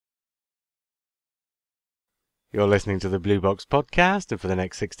You're listening to the Blue Box Podcast, and for the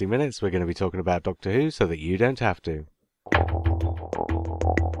next 60 minutes we're going to be talking about Doctor Who so that you don't have to.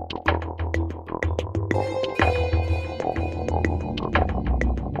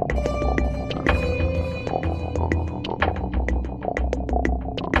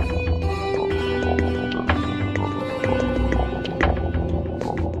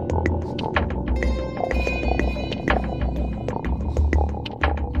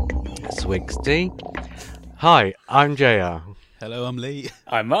 Swigsty. Hi, I'm JR. Hello, I'm Lee.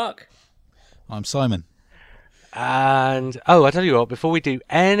 I'm Mark. I'm Simon. And, I tell you what, before we do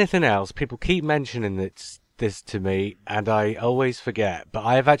anything else, people keep mentioning this to me, and I always forget. But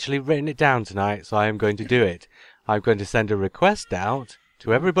I have actually written it down tonight, so I am going to do it. I'm going to send a request out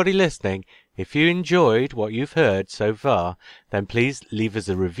to everybody listening. If you enjoyed what you've heard so far, then please leave us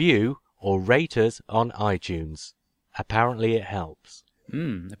a review or rate us on iTunes. Apparently it helps.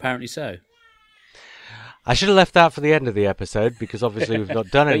 Apparently so. I should have left that for the end of the episode, because obviously we've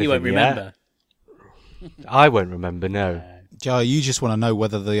not done anything you won't remember. Yet. I won't remember, no. Joe, you just want to know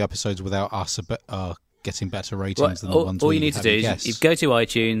whether the episodes without us are getting better ratings than the ones all we you need to do is you go to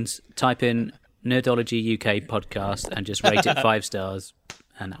iTunes, type in Nerdology UK podcast, and just rate it 5 stars,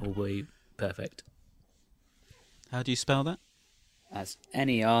 and that will be perfect. How do you spell that? That's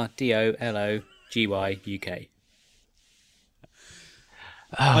Nerdology UK.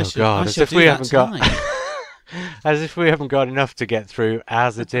 Oh God! As if we haven't got, as if we haven't got enough to get through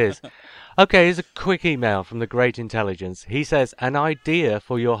as it is. Okay, here's a quick email from the Great Intelligence. He says, an idea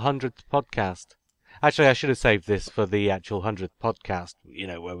for your 100th podcast. Actually, I should have saved this for the actual 100th podcast,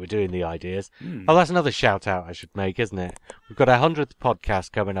 where we're doing the ideas. Oh, that's another shout out I should make, isn't it? We've got our 100th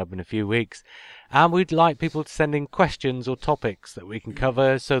podcast coming up in a few weeks, and we'd like people to send in questions or topics that we can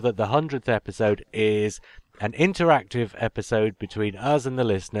cover so that the 100th episode is an interactive episode between us and the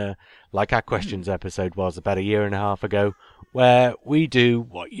listener, like our questions episode was about a year and a half ago, where we do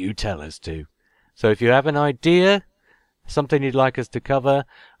what you tell us to. So if you have an idea, something you'd like us to cover,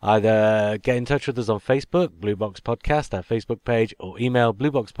 either get in touch with us on Facebook, Blue Box Podcast, our Facebook page, or email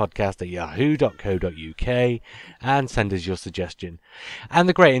blueboxpodcast@yahoo.co.uk and send us your suggestion. And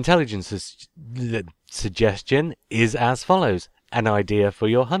the Great Intelligence's suggestion is as follows: an idea for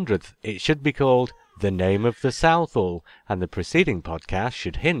your 100th. It should be called The Name of the Southall, and the preceding podcast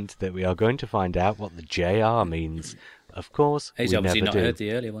should hint that we are going to find out what the JR means. Of course, He's we obviously never not do. heard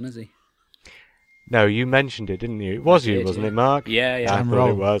the earlier one, has he? No, you mentioned it, didn't you? It was you, wasn't it, Mark? Yeah. I Jam thought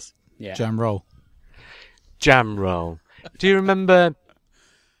roll. it was. Yeah. Jam roll. Jam roll. Do you remember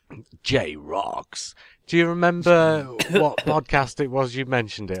J-Rocks? Do you remember what podcast it was you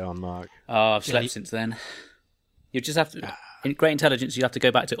mentioned it on, Mark? Oh, I've slept since then. You just have to... In Great Intelligence, you have to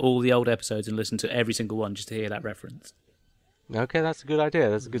go back to all the old episodes and listen to every single one just to hear that reference. Okay, that's a good idea.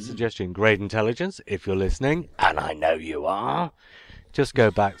 That's a good suggestion. Great Intelligence, if you're listening, and I know you are, just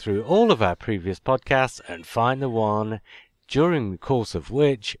go back through all of our previous podcasts and find the one during the course of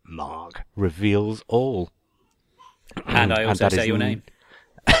which Mark reveals all. And I also say your name.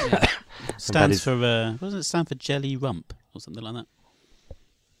 Stands for, what does it stand for? Jelly Rump or something like that?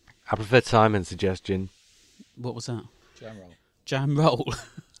 I prefer Simon's suggestion. What was that? Jam roll. Jam roll.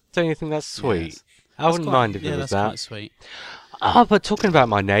 Don't you think that's sweet? Yes. I wouldn't mind if it was that's that. quite sweet. But talking about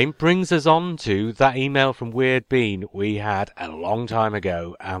my name brings us on to that email from Weird Bean we had a long time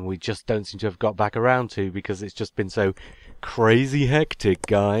ago, and we just don't seem to have got back around to because it's just been so crazy hectic,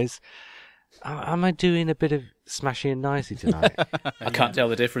 guys. Am I doing a bit of smashy and nicey tonight? I can't tell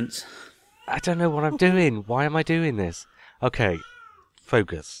the difference. I don't know what I'm doing. Why am I doing this? Okay,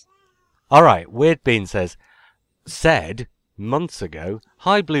 focus. All right, Weird Bean said months ago,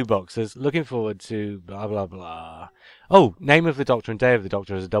 hi Blue Boxers, looking forward to blah blah blah. Oh, name of the Doctor and day of the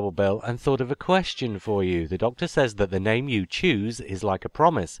Doctor as a double bill, and thought of a question for you. The Doctor says that the name you choose is like a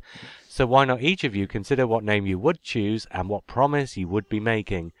promise. So why not each of you consider what name you would choose and what promise you would be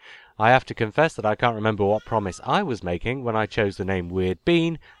making? I have to confess that I can't remember what promise I was making when I chose the name Weird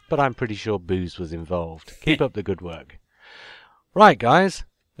Bean, but I'm pretty sure booze was involved. Keep up the good work. Right, guys.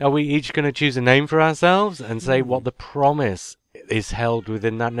 Are we each going to choose a name for ourselves and say what the promise is held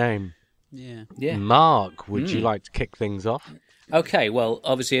within that name? Yeah. Mark, would you like to kick things off? Okay, well,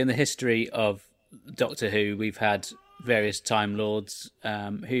 obviously in the history of Doctor Who, we've had various Time Lords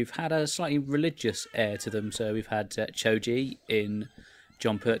who've had a slightly religious air to them. So we've had Choji in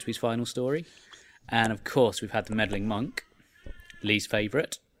John Pertwee's final story. And, of course, we've had the Meddling Monk, Lee's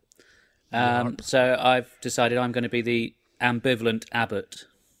favourite. So I've decided I'm going to be the ambivalent abbot.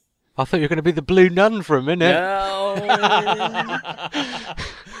 I thought you were going to be the Blue Nun for a minute. No!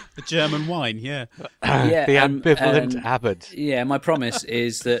 The German wine, yeah. The ambivalent abbot. Yeah, my promise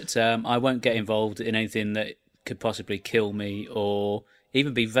is that I won't get involved in anything that could possibly kill me or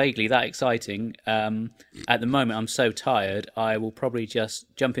even be vaguely that exciting. At the moment, I'm so tired, I will probably just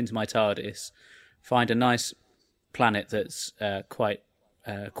jump into my TARDIS, find a nice planet that's quite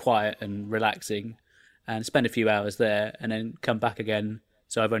quiet and relaxing, and spend a few hours there, and then come back again.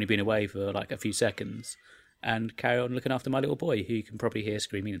 So I've only been away for like a few seconds, and carry on looking after my little boy, who you can probably hear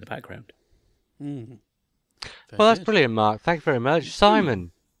screaming in the background. Well, that's brilliant, Mark. Thank you very much.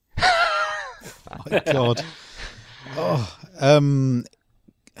 Simon. My God.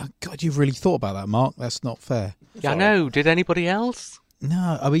 God, you've really thought about that, Mark. That's not fair. Yeah, I know. Did anybody else?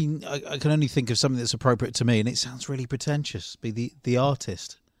 No, I mean, I can only think of something that's appropriate to me, and it sounds really pretentious. Be the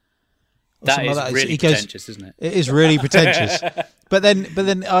artist. That is really pretentious, isn't it? It is really pretentious. But then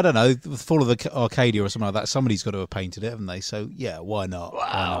I don't know, the Fall of the Arcadia or something like that. Somebody's got to have painted it, haven't they? So yeah, why not? Wow.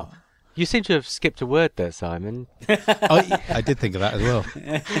 Why not? You seem to have skipped a word there, Simon. I did think of that as well.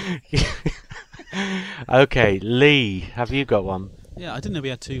 Okay, Lee, have you got one? Yeah, I didn't know we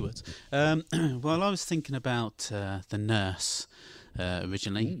had 2 words. Well, I was thinking about the nurse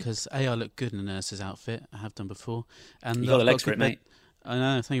originally, because I look good in a nurse's outfit. I have done before. And you got the legs for it, mate. I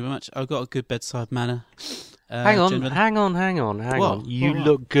know, thank you very much. I've got a good bedside manner. Hang on. You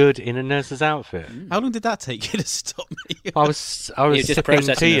look good in a nurse's outfit. How long did that take you to stop me? I was sipping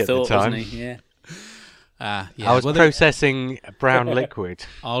tea at the time. Yeah. I was processing brown liquid.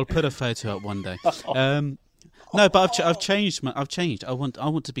 I'll put a photo up one day. No, but I've changed. I've changed. I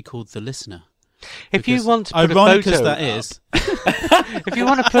want to be called the listener. If you want to put ironic a photo as that up, is, if you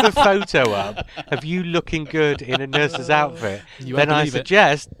want to put a photo up of you looking good in a nurse's outfit, then I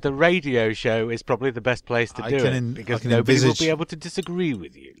suggest the radio show is probably the best place to do it, because nobody will be able to disagree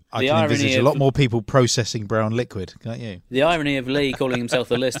with you. I can envisage a lot more people processing brown liquid, can't you? The irony of Lee calling himself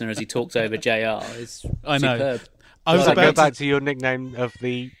the listener as he talks over JR is superb. I was about to go back to your nickname of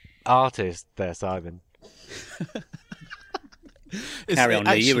the artist there, Simon. Carry on,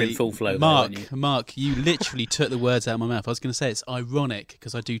 Lee. You were in full flow. Mark, you literally took the words out of my mouth. I was going to say it's ironic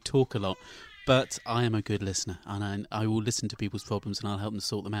because I do talk a lot, but I am a good listener, and I will listen to people's problems and I'll help them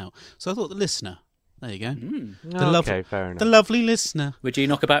sort them out. So I thought the listener. There you go. Fair enough. The lovely listener. Would you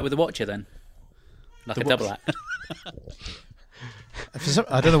knock about with the Watcher then? Like a double act?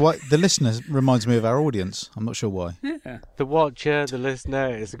 I don't know why. The listener reminds me of our audience. I'm not sure why. Yeah. The Watcher, the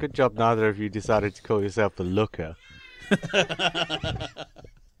listener. It's a good job neither of you decided to call yourself the Looker.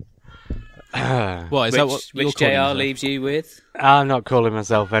 What is that? Which JR leaves you with? I'm not calling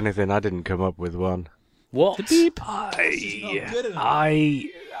myself anything. I didn't come up with one. What? The beep. I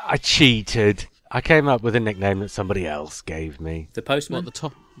cheated. I came up with a nickname that somebody else gave me. The postman? What,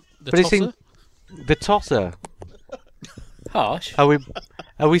 the tosser? The tosser. Harsh.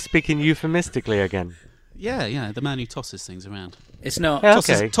 Are we speaking euphemistically again? Yeah, the man who tosses things around. It's not. Yeah,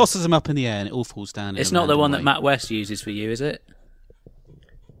 okay. Tosses them up in the air and it all falls down. It's not the one that Matt West uses for you, is it?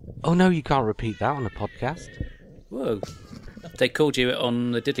 Oh no, you can't repeat that on a podcast. Whoa. They called you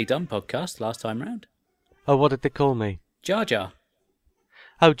on the Diddly Dum podcast last time round. Oh, what did they call me? Jar Jar.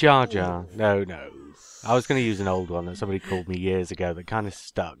 Oh, Jar Jar. No. I was going to use an old one that somebody called me years ago that kind of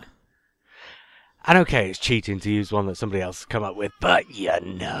stuck. And okay, it's cheating to use one that somebody else has come up with, but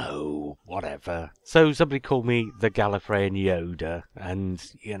whatever. So somebody called me the Gallifreyan Yoda, and,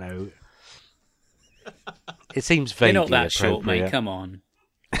 it seems vaguely You're not that appropriate. short, mate, come on.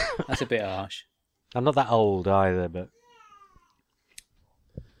 That's a bit harsh. I'm not that old either, but...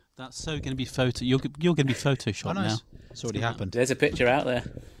 That's so going to be You're going to be photoshopped now. It's already happened. There's a picture out there.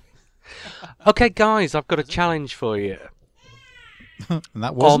 Okay, guys, I've got a challenge for you. And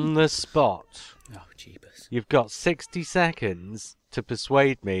that was on the spot. Oh, jeepers. You've got 60 seconds to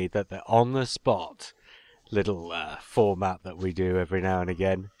persuade me that the on-the-spot little format that we do every now and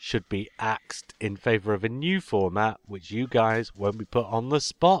again should be axed in favour of a new format, which you guys won't be put on the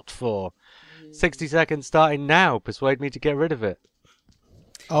spot for. 60 seconds starting now. Persuade me to get rid of it.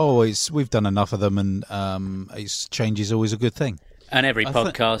 We've done enough of them, and change is always a good thing. And every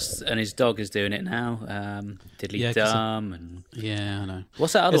podcast, and his dog is doing it now. Diddly Dum, and I know.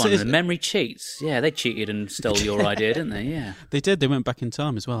 What's that other one? The Memory Cheats. Yeah, they cheated and stole your idea, didn't they? Yeah, they did. They went back in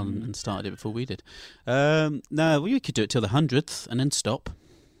time as well and started it before we did. No, we could do it till the 100th and then stop.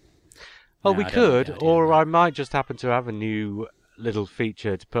 Oh, we could, or I might just happen to have a new little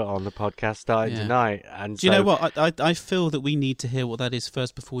feature to put on the podcast starting tonight. And do you know what? I feel that we need to hear what that is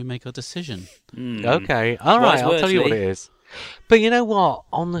first before we make our decision. Okay, all right. I'll tell you what it is. But you know what?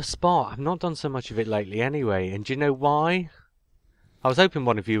 On the spot, I've not done so much of it lately anyway. And do you know why? I was hoping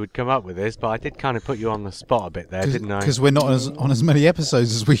one of you would come up with this, but I did kind of put you on the spot a bit there, didn't I? Because we're not on as many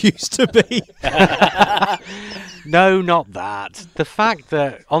episodes as we used to be. No, not that. The fact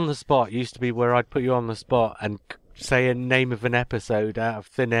that On the Spot used to be where I'd put you on the spot and say a name of an episode out of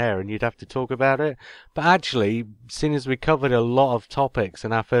thin air and you'd have to talk about it. But actually, seeing as we covered a lot of topics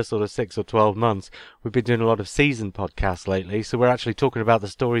in our first sort of 6 or 12 months, we've been doing a lot of season podcasts lately, so we're actually talking about the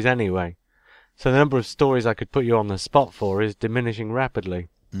stories anyway. So the number of stories I could put you on the spot for is diminishing rapidly.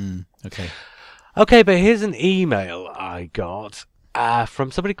 Okay. Okay, but here's an email I got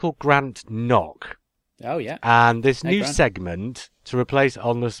from somebody called Grant Knock. Oh, yeah. And this new Grant. segment to replace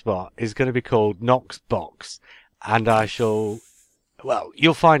On the Spot is going to be called Knock's Box. And I shall... Well,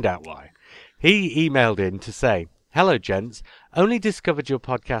 you'll find out why. He emailed in to say, "Hello, gents. Only discovered your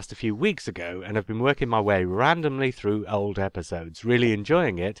podcast a few weeks ago and have been working my way randomly through old episodes. Really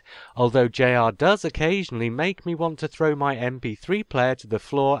enjoying it, although JR does occasionally make me want to throw my MP3 player to the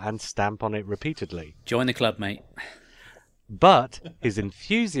floor and stamp on it repeatedly. Join the club, mate. But his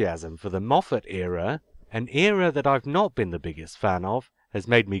enthusiasm for the Moffat era, an era that I've not been the biggest fan of, has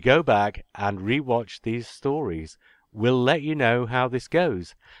made me go back and re-watch these stories. We'll let you know how this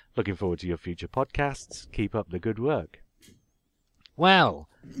goes. Looking forward to your future podcasts. Keep up the good work." Well,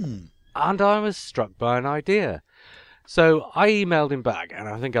 and I was struck by an idea. So I emailed him back, and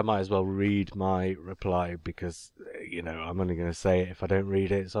I think I might as well read my reply because, I'm only going to say it if I don't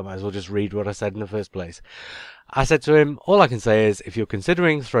read it, so I might as well just read what I said in the first place. I said to him, "All I can say is, if you're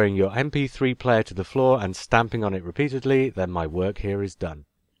considering throwing your MP3 player to the floor and stamping on it repeatedly, then my work here is done.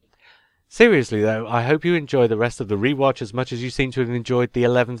 Seriously, though, I hope you enjoy the rest of the rewatch as much as you seem to have enjoyed the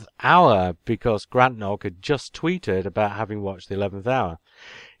 11th hour," because Grant Knock had just tweeted about having watched the 11th hour.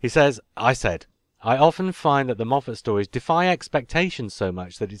 He says, "I often find that the Moffat stories defy expectations so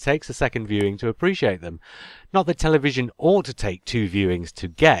much that it takes a second viewing to appreciate them. Not that television ought to take 2 viewings to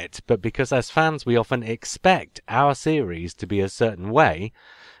get, but because as fans we often expect our series to be a certain way.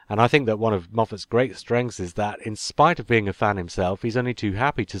 And I think that one of Moffat's great strengths is that, in spite of being a fan himself, he's only too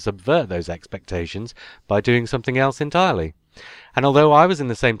happy to subvert those expectations by doing something else entirely. And although I was in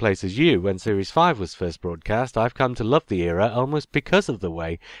the same place as you when Series 5 was first broadcast, I've come to love the era almost because of the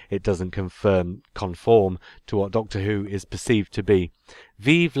way it doesn't conform to what Doctor Who is perceived to be.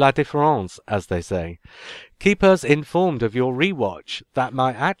 Vive la différence, as they say. Keep us informed of your rewatch. That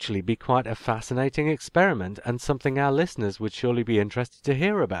might actually be quite a fascinating experiment and something our listeners would surely be interested to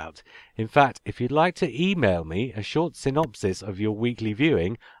hear about. In fact, if you'd like to email me a short synopsis of your weekly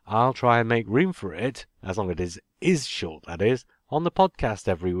viewing, I'll try and make room for it, as long as it is short, that is, on the podcast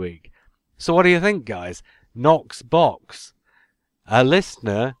every week. So what do you think, guys? Knock's Box. A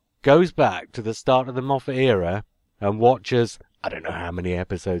listener goes back to the start of the Moffat era and watches, I don't know how many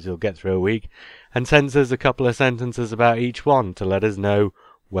episodes he'll get through a week, and sends us a couple of sentences about each one to let us know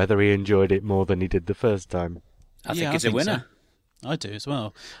whether he enjoyed it more than he did the first time. I think it's a winner. So. I do as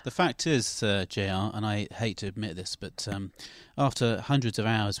well. The fact is, JR, and I hate to admit this, but after hundreds of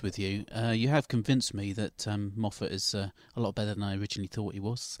hours with you, you have convinced me that Moffat is a lot better than I originally thought he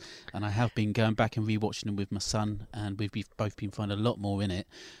was. And I have been going back and rewatching him with my son, and we've both been finding a lot more in it.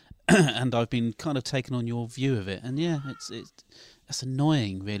 And I've been kind of taking on your view of it. And yeah, it's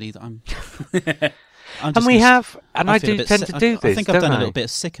annoying, really, that I'm... I do tend to do this. I think I've done a little bit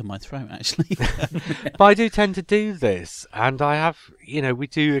sick in my throat, actually. But I do tend to do this, and I have, we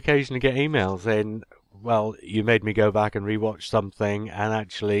do occasionally get emails saying, "Well, you made me go back and rewatch something, and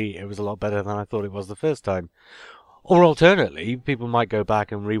actually it was a lot better than I thought it was the first time." Or alternately, people might go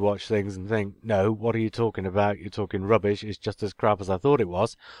back and rewatch things and think, "No, what are you talking about? You're talking rubbish. It's just as crap as I thought it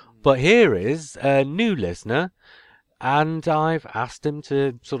was." But here is a new listener, and I've asked him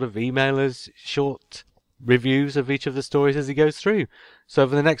to sort of email us short reviews of each of the stories as he goes through. So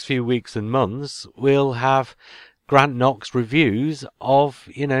over the next few weeks and months, we'll have Grant Knock's reviews of,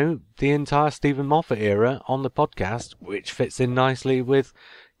 the entire Stephen Moffat era on the podcast, which fits in nicely with,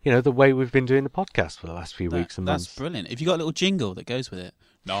 the way we've been doing the podcast for the last few weeks and months. That's brilliant. Have you got a little jingle that goes with it?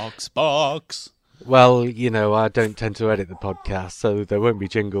 Knock's Box. Well, I don't tend to edit the podcast, so there won't be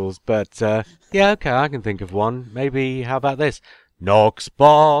jingles, but, yeah, okay, I can think of one. Maybe, how about this? Knock's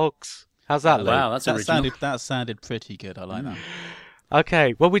Box. How's that, Lou? Wow, that's original. That sounded pretty good. I like that.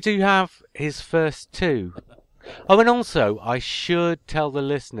 Okay, well, we do have his first 2. Oh, and also, I should tell the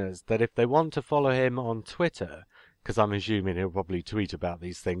listeners that if they want to follow him on Twitter, because I'm assuming he'll probably tweet about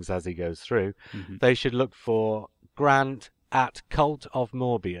these things as he goes through, they should look for Grant at Cult of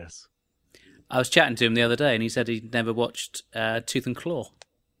Morbius. I was chatting to him the other day, and he said he'd never watched Tooth and Claw.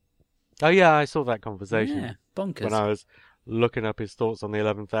 Oh, yeah, I saw that conversation. Yeah, bonkers. When I was looking up his thoughts on the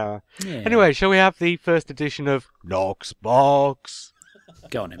 11th hour. Yeah. Anyway, shall we have the first edition of Knock's Box?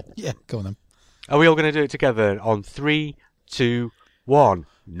 Go on, him. Yeah, go on then. Are we all going to do it together on 3, 2, 1?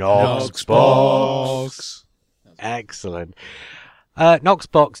 Knock's Box. Excellent.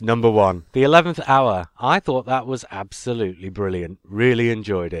 Knoxbox number 1, The 11th Hour. I thought that was absolutely brilliant. Really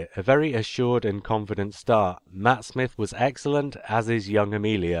enjoyed it. A very assured and confident start. Matt Smith was excellent, as is young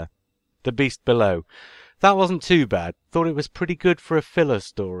Amelia. The Beast Below. That wasn't too bad. Thought it was pretty good for a filler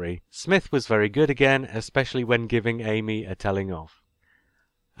story. Smith was very good again, especially when giving Amy a telling off.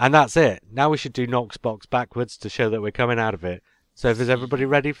 And that's it. Now we should do Knoxbox backwards to show that we're coming out of it. So is everybody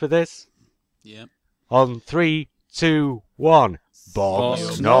ready for this? Yep. On 3, 2, 1.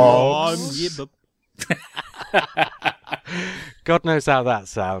 Box Knox. God knows how that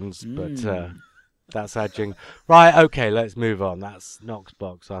sounds, but that's our jing. Right, okay, let's move on. That's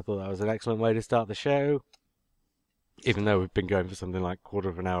Knoxbox. I thought that was an excellent way to start the show, even though we've been going for something like a quarter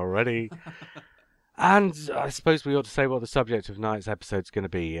of an hour already. And I suppose we ought to say what the subject of tonight's episode is going to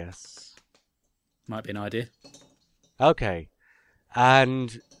be, yes? Might be an idea. Okay.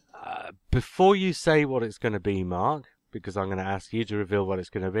 And before you say what it's going to be, Mark, because I'm going to ask you to reveal what it's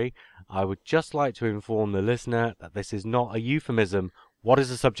going to be, I would just like to inform the listener that this is not a euphemism. What is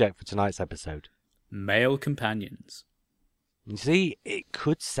the subject for tonight's episode? Male companions. You see, it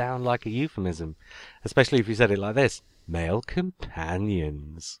could sound like a euphemism, especially if you said it like this. Male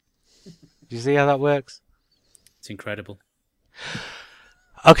companions. Do you see how that works? It's incredible.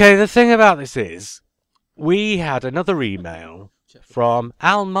 Okay, the thing about this is, we had another email from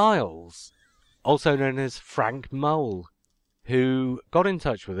Al Miles, also known as Frank Mole, who got in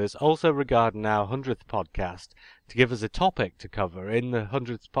touch with us also regarding our 100th podcast to give us a topic to cover in the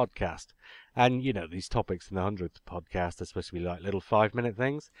 100th podcast. And, you know, these topics in the 100th podcast are supposed to be like little 5-minute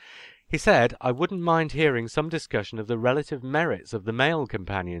things. He said, I wouldn't mind hearing some discussion of the relative merits of the male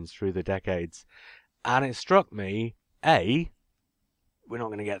companions through the decades. And it struck me, A, we're not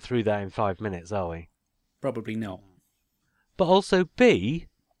going to get through that in 5 minutes, are we? Probably not. But also, B,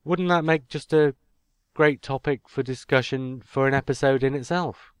 wouldn't that make just a great topic for discussion for an episode in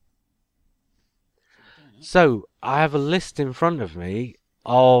itself? So, I have a list in front of me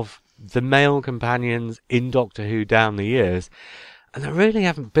of the male companions in Doctor Who down the years, and there really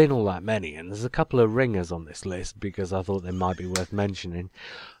haven't been all that many, and there's a couple of ringers on this list because I thought they might be worth mentioning.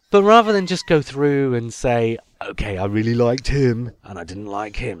 But rather than just go through and say, okay, I really liked him, and I didn't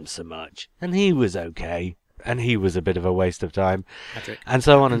like him so much, and he was okay, and he was a bit of a waste of time, Patrick. and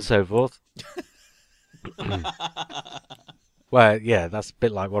so on and so forth. Well, yeah, that's a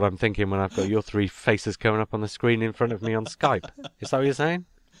bit like what I'm thinking when I've got your three faces coming up on the screen in front of me on Skype. Is that what you're saying?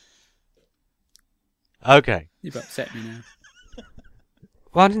 Okay. You've upset me now.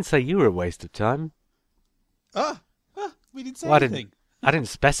 Well, I didn't say you were a waste of time. We didn't say Well, anything. I didn't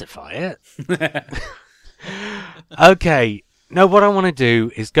specify it. Okay. No, what I want to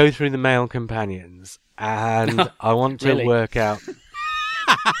do is go through the male companions, and I want to Really? work out...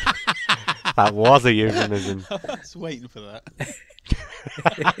 That was a euphemism. I was waiting for that.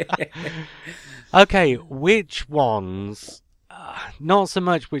 Okay, which ones... not so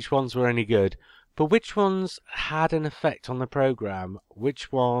much which ones were any good, but which ones had an effect on the programme? Which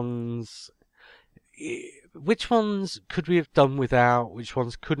ones could we have done without? Which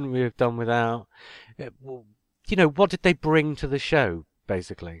ones couldn't we have done without? You know, what did they bring to the show,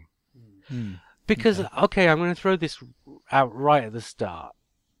 basically? Because, okay, I'm going to throw this out right at the start.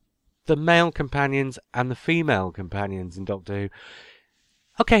 The male companions and the female companions in Doctor Who.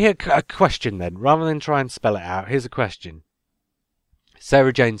 Okay, a question then. Rather than try and spell it out, here's a question.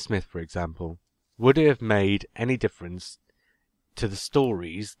 Sarah Jane Smith, for example. Would it have made any difference to the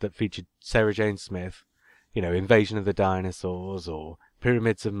stories that featured Sarah Jane Smith? You know, Invasion of the Dinosaurs, or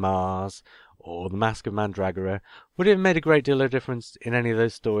Pyramids of Mars, or The Mask of Mandragora. Would it have made a great deal of difference in any of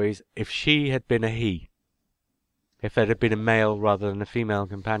those stories if she had been a he? If there had been a male rather than a female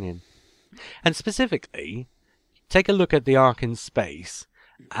companion? And specifically, take a look at the Ark in Space,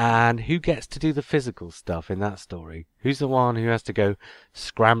 and who gets to do the physical stuff in that story? Who's the one who has to go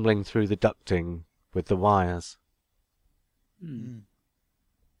scrambling through the ducting with the wires?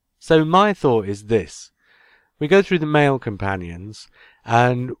 So my thought is this. We go through the male companions,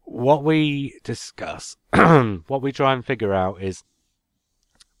 and what we discuss, what we try and figure out is,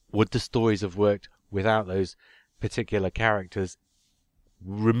 would the stories have worked without those particular characters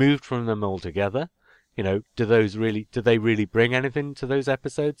removed from them altogether? You know, do they really bring anything to those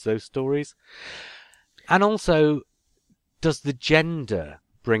episodes, those stories? And also, does the gender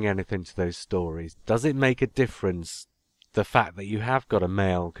bring anything to those stories? Does it make a difference, the fact that you have got a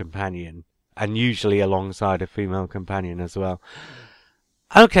male companion, and usually alongside a female companion as well?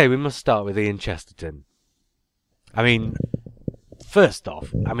 Okay, we must start with Ian Chesterton. I mean, first off,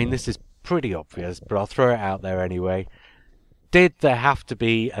 this is pretty obvious, but I'll throw it out there anyway. did there have to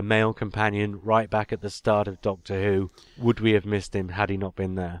be a male companion right back at the start of Doctor Who? Would we have missed him had he not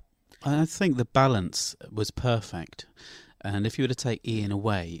been there? I think the balance was perfect, and if you were to take Ian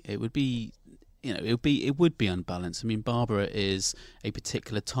away, it would be, it would be unbalanced. I mean, Barbara is a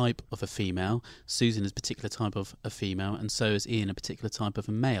particular type of a female, Susan is a particular type of a female, and so is Ian a particular type of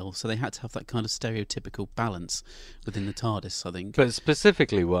a male. So they had to have that kind of stereotypical balance within the TARDIS, I think. But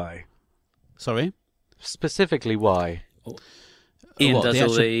specifically why? Sorry? Specifically why? Ian does all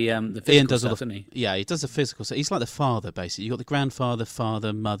the physical stuff, doesn't he? Yeah, he does the physical stuff. He's like the father, basically. You've got the grandfather,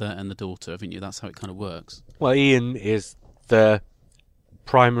 father, mother, and the daughter, haven't you? That's how it kind of works. Well, Ian is the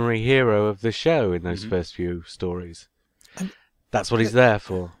primary hero of the show in those first few stories. That's what he's there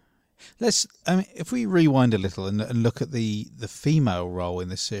for. If we rewind a little and look at the female role in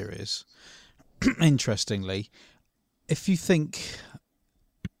this series, interestingly, if you think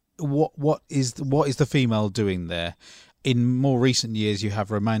what is the female doing there? In more recent years, you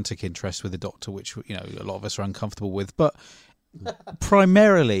have romantic interest with the Doctor, which a lot of us are uncomfortable with. But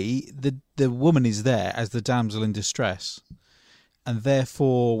primarily, the woman is there as the damsel in distress, and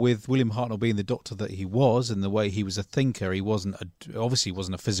therefore, with William Hartnell being the Doctor that he was, and the way he was a thinker, he obviously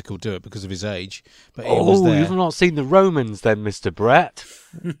wasn't a physical doer because of his age. But he was there. You've not seen the Romans, then, Mr. Brett?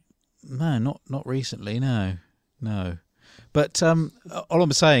 No, not recently. No. But all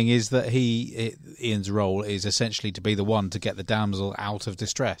I'm saying is that Ian's role is essentially to be the one to get the damsel out of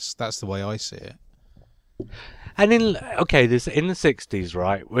distress. That's the way I see it. And in the 60s,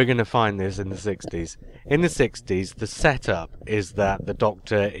 right? We're going to find this in the 60s. In the 60s, the setup is that the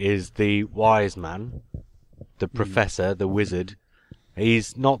Doctor is the wise man, the professor, the wizard.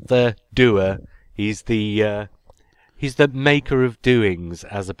 He's not the doer. He's the maker of doings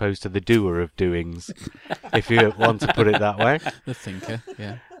as opposed to the doer of doings, if you want to put it that way. The thinker,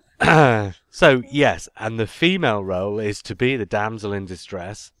 yeah. So, yes, and the female role is to be the damsel in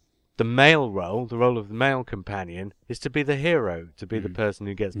distress. The male role, the role of the male companion, is to be the hero, to be the person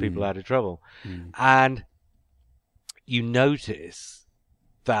who gets people out of trouble. And you notice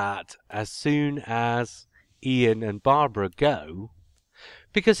that as soon as Ian and Barbara go,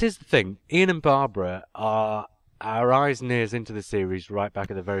 because here's the thing, Ian and Barbara are our eyes and ears into the series right back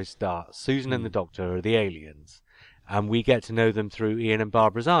at the very start. Susan and the Doctor are the aliens, and we get to know them through Ian and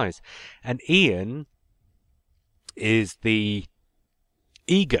Barbara's eyes. And Ian is the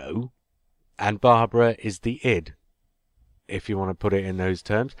ego, and Barbara is the id, if you want to put it in those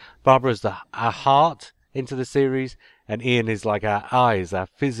terms. Barbara is our heart into the series, and Ian is like our eyes, our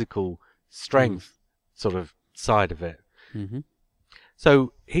physical strength sort of side of it.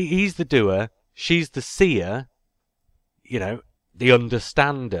 So he's the doer, she's the seer, the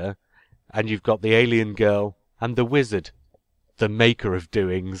understander, and you've got the alien girl and the wizard, the maker of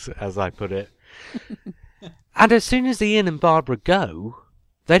doings, as I put it. And as soon as Ian and Barbara go,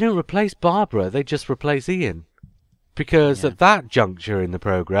 they don't replace Barbara, they just replace Ian. Because at that juncture in the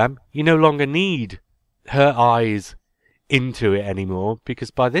programme, you no longer need her eyes into it anymore,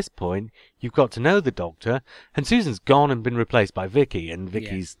 because by this point, you've got to know the Doctor, and Susan's gone and been replaced by Vicky, and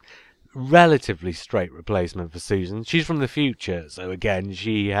Vicky's relatively straight replacement for Susan. She's from the future, so again,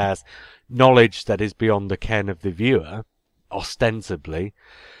 she has knowledge that is beyond the ken of the viewer, ostensibly.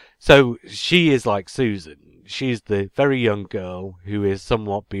 So she is like Susan. She's the very young girl who is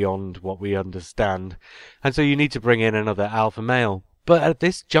somewhat beyond what we understand, and so you need to bring in another alpha male. But at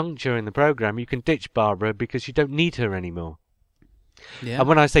this juncture in the programme, you can ditch Barbara because you don't need her anymore. Yeah. And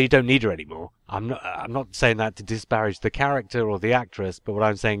when I say you don't need her anymore, I'm not saying that to disparage the character or the actress, but what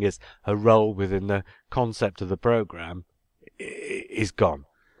I'm saying is her role within the concept of the programme is gone.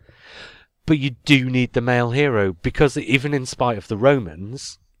 But you do need the male hero, because even in spite of the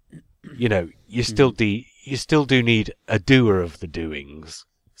Romans, you still do need a doer of the doings.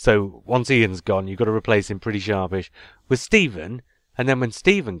 So once Ian's gone, you've got to replace him pretty sharpish with Stephen, and then when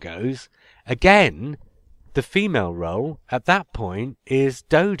Stephen goes, again, the female role at that point is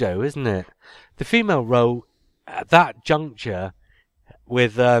Dodo, isn't it? The female role at that juncture,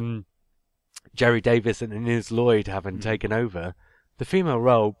 with Jerry Davis and Inez Lloyd having taken over, the female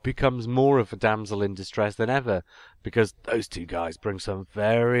role becomes more of a damsel in distress than ever, because those two guys bring some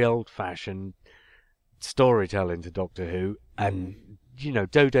very old-fashioned storytelling to Doctor Who, and,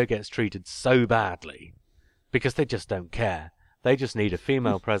 Dodo gets treated so badly because they just don't care. They just need a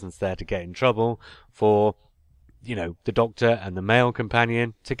female presence there to get in trouble for, the Doctor and the male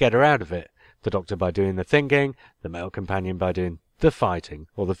companion to get her out of it. The Doctor by doing the thinking, the male companion by doing the fighting,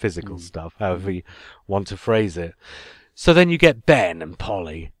 or the physical stuff, however you want to phrase it. So then you get Ben and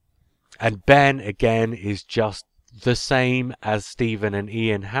Polly. And Ben, again, is just the same as Stephen and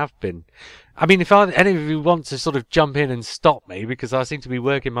Ian have been. I mean, if any of you want to sort of jump in and stop me, because I seem to be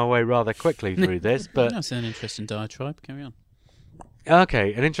working my way rather quickly through this, but... That's an interesting diatribe. Carry on.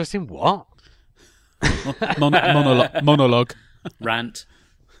 Okay, an interesting what? Monologue. Rant.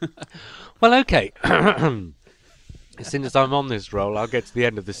 Well, okay. As soon as I'm on this roll, I'll get to the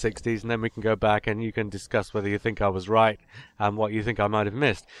end of the 60s, and then we can go back and you can discuss whether you think I was right and what you think I might have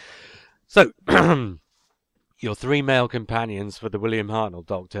missed. So, your three male companions for the William Hartnell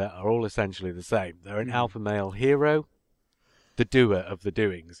Doctor are all essentially the same. They're an alpha male hero, the doer of the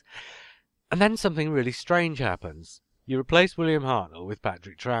doings. And then something really strange happens. You replace William Hartnell with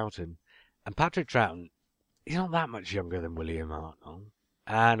Patrick Troughton. And Patrick Troughton, he's not that much younger than William Hartnell.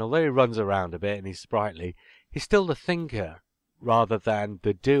 And although he runs around a bit and he's sprightly, he's still the thinker rather than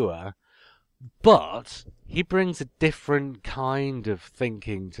the doer. But he brings a different kind of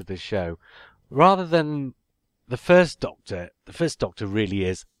thinking to the show. Rather than the first Doctor really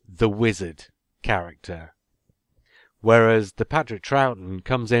is the wizard character. Whereas the Patrick Troughton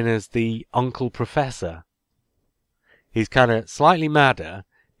comes in as the uncle professor. He's kind of slightly madder.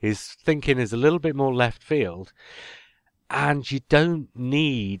 His thinking is a little bit more left field. And you don't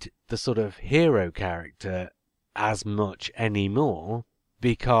need the sort of hero character as much anymore,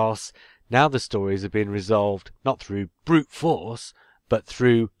 because now the stories have been resolved not through brute force, but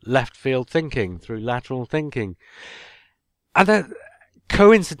through left field thinking, through lateral thinking. And then,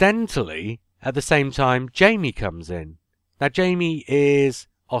 coincidentally, at the same time, Jamie comes in. Now, Jamie is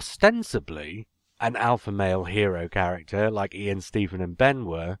ostensibly an alpha male hero character like Ian, Stephen and Ben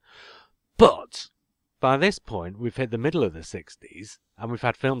were, but by this point we've hit the middle of the 60s and we've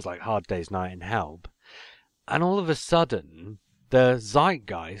had films like Hard Day's Night and Help, and all of a sudden the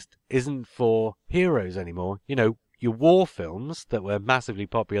zeitgeist isn't for heroes anymore. You know, your war films that were massively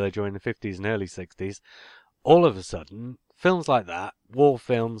popular during the 50s and early 60s, all of a sudden films like that, war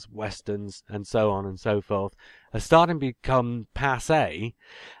films, westerns, and so on and so forth, are starting to become passé,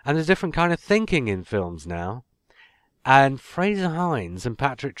 and there's a different kind of thinking in films now. And Fraser Hines and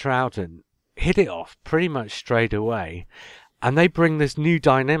Patrick Troughton hit it off pretty much straight away, and they bring this new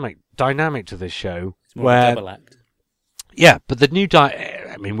dynamic to the show. It's more of a double act. Yeah, but the new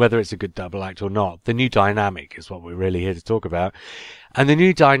I mean, whether it's a good double act or not, the new dynamic is what we're really here to talk about. And the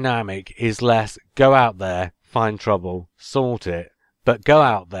new dynamic is less go out there, find trouble, sort it, but go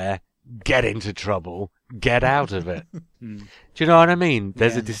out there, get into trouble, get out of it. Do you know what I mean?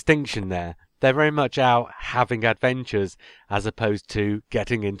 There's a distinction there. They're very much out having adventures as opposed to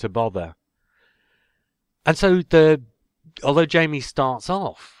getting into bother. And so although Jamie starts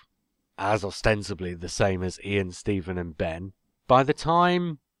off as ostensibly the same as Ian, Stephen and Ben, by the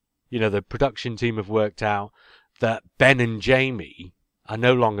time, the production team have worked out that Ben and Jamie are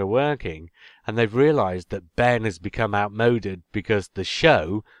no longer working, and they've realised that Ben has become outmoded because the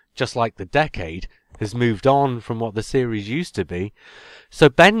show, just like the decade, has moved on from what the series used to be. So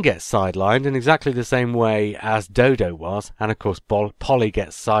Ben gets sidelined in exactly the same way as Dodo was, and of course Polly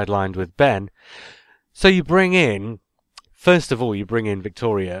gets sidelined with Ben. So first of all, you bring in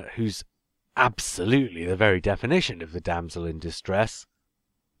Victoria, who's absolutely the very definition of the damsel in distress,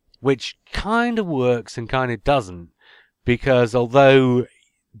 which kind of works and kind of doesn't, because although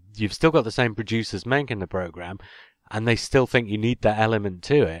you've still got the same producers making the programme, and they still think you need that element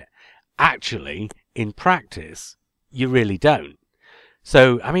to it, actually, in practice, you really don't.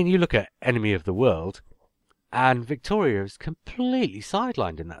 So, I mean, you look at Enemy of the World, and Victoria is completely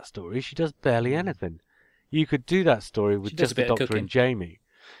sidelined in that story. She does barely anything. You could do that story with just the Doctor and Jamie.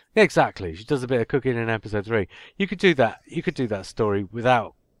 Exactly. She does a bit of cooking in episode 3. You could do that story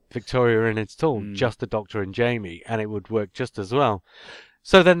without Victoria in it at all, just the Doctor and Jamie, and it would work just as well.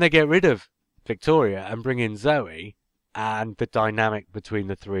 So then they get rid of Victoria and bring in Zoe, and the dynamic between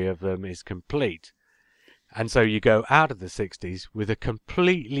the three of them is complete. And so you go out of the 60s with a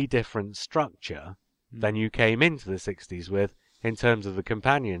completely different structure than you came into the 60s with in terms of the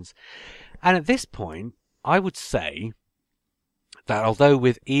companions. And at this point, I would say that although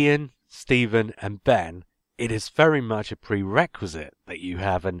with Ian, Stephen and Ben, it is very much a prerequisite that you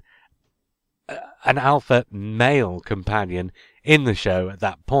have an alpha male companion in the show at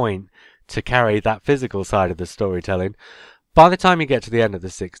that point to carry that physical side of the storytelling. By the time you get to the end of the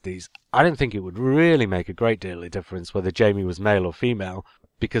 60s, I don't think it would really make a great deal of difference whether Jamie was male or female,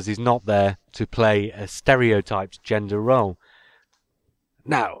 because he's not there to play a stereotyped gender role.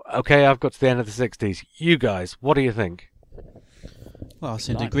 Now, okay, I've got to the end of the 60s. You guys, what do you think? Well, I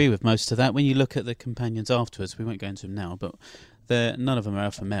seem to agree with most of that. When you look at the companions afterwards, we won't go into them now, but none of them are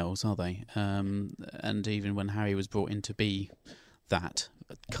alpha males, are they? And even when Harry was brought in to be that,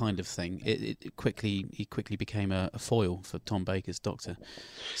 kind of thing, he quickly became a foil for Tom Baker's Doctor.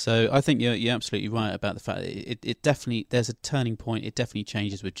 So I think you're absolutely right about the fact that it definitely, there's a turning point. It definitely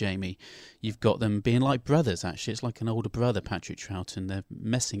changes with Jamie. You've got them being like brothers. Actually, it's like an older brother, Patrick Troughton. They're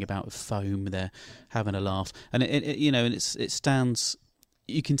messing about with foam. They're having a laugh, and it stands.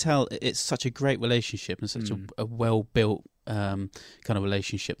 You can tell it's such a great relationship and such a well-built kind of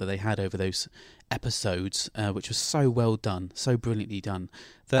relationship that they had over those episodes, which was so well done, so brilliantly done.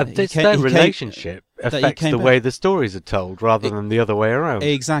 That their relationship affects the way the stories are told rather than the other way around.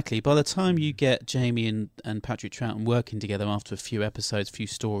 Exactly. By the time you get Jamie and Patrick Troughton working together after a few episodes, few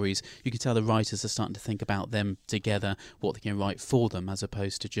stories, you can tell the writers are starting to think about them together, what they can write for them, as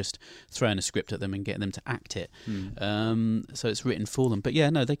opposed to just throwing a script at them and getting them to act it. So it's written for them. But yeah,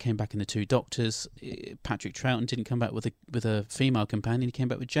 no, they came back in the Two Doctors. Patrick Troughton didn't come back with a female companion. He came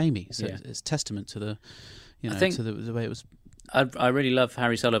back with Jamie. So it's testament to the, to the way it was. I really love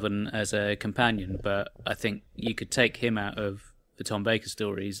Harry Sullivan as a companion, but I think you could take him out of the Tom Baker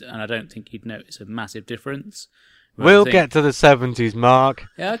stories, and I don't think you'd notice a massive difference. We'll get to the 70s, Mark.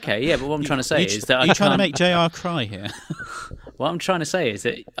 Yeah, okay, yeah, but what I'm trying to say is that you're trying to make JR cry here. What I'm trying to say is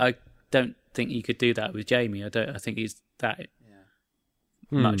that I don't think you could do that with Jamie. I think he's that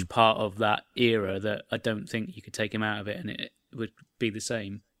much part of that era that I don't think you could take him out of it and it would be the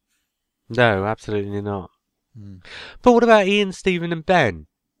same. No, absolutely not. But what about Ian, Stephen and Ben?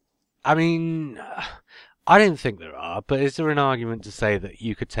 I mean, I don't think there are, but is there an argument to say that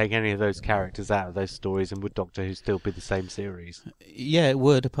you could take any of those characters out of those stories and would Doctor Who still be the same series? Yeah, it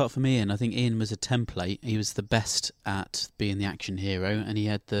would, apart from Ian. I think Ian was a template. He was the best at being the action hero, and he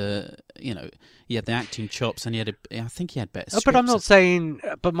had the acting chops, and I think he had better scripts. But I'm not saying,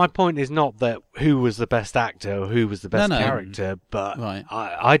 but my point is not that who was the best actor or who was the best character, but right.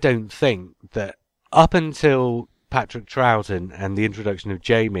 I don't think that up until Patrick Troughton and the introduction of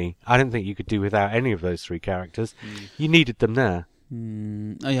Jamie, I don't think you could do without any of those three characters. You needed them there.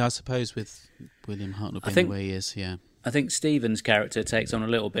 Oh yeah, I suppose with William Hartnell being the way he is, yeah. I think Stephen's character takes on a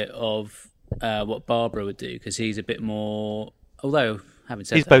little bit of what Barbara would do, because he's a bit more, although having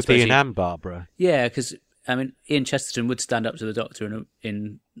said he's both Ian and Barbara. Yeah, because I mean Ian Chesterton would stand up to the Doctor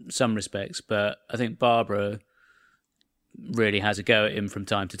in some respects, but I think Barbara really has a go at him from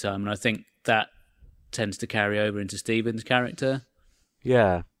time to time, and I think that tends to carry over into Stephen's character.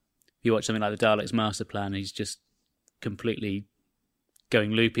 Yeah. If you watch something like the Daleks Master Plan, he's just completely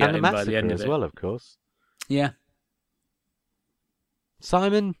going loopy at him by the end of it. as well, of course. Yeah.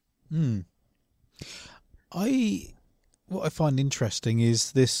 Simon? What I find interesting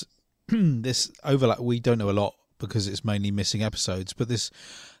is this this overlap. We don't know a lot because it's mainly missing episodes, but this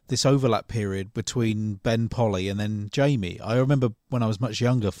overlap period between Ben, Polly, and then Jamie. I remember when I was much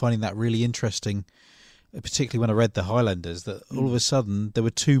younger finding that really interesting, particularly when I read The Highlanders, that all of a sudden there were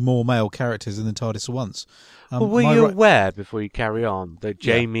two more male characters in the TARDIS at once. Well, were you aware, before you carry on, that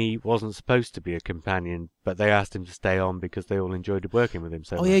Jamie wasn't supposed to be a companion, but they asked him to stay on because they all enjoyed working with him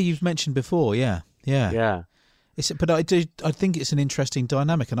so much? Yeah, you've mentioned before, yeah. But I think it's an interesting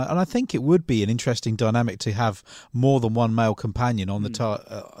dynamic, and I think it would be an interesting dynamic to have more than one male companion on the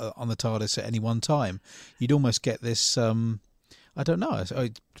TARDIS at any one time. You'd almost get this. I don't know.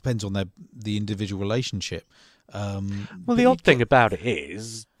 It depends on the individual relationship. Well, the odd thing about it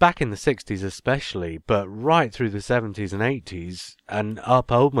is, back in the 60s especially, but right through the 70s and 80s, and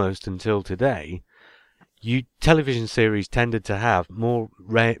up almost until today, television series tended to have more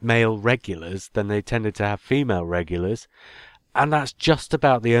male regulars than they tended to have female regulars, and that's just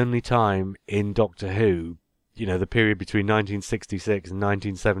about the only time in Doctor Who, the period between 1966 and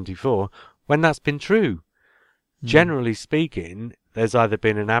 1974, when that's been true. Generally speaking, there's either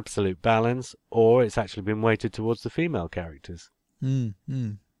been an absolute balance or it's actually been weighted towards the female characters. Yeah,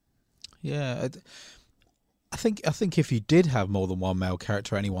 I think if you did have more than one male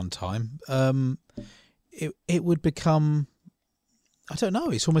character at any one time, it would become, I don't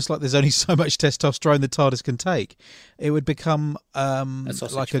know, it's almost like there's only so much testosterone the TARDIS can take. It would become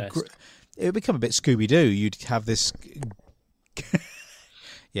like it would become a bit Scooby-Doo. You'd have this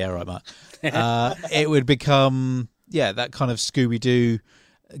yeah, right, Mark. It would become that kind of Scooby-Doo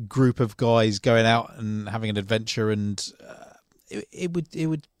group of guys going out and having an adventure, and it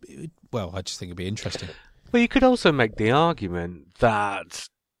would well, I just think it'd be interesting. Well, you could also make the argument that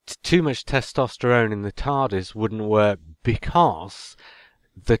too much testosterone in the TARDIS wouldn't work because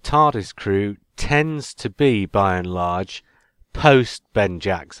the TARDIS crew tends to be, by and large, post Ben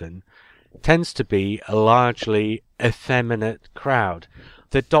Jackson, tends to be a largely effeminate crowd.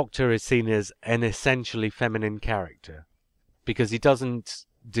 The Doctor is seen as an essentially feminine character because he doesn't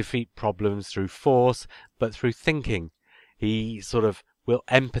defeat problems through force, but through thinking. He sort of will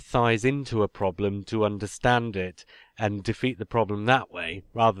empathise into a problem to understand it and defeat the problem that way,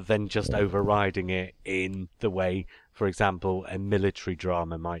 rather than just overriding it in the way, for example, a military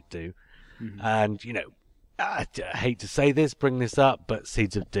drama might do. And, I hate to say this, bring this up, but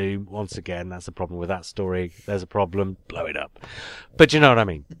Seeds of Doom, once again, that's a problem with that story. There's a problem, blow it up. But you know what I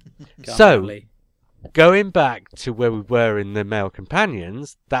mean. Going back to where we were in the Male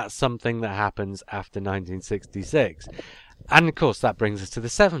Companions, that's something that happens after 1966. And of course that brings us to the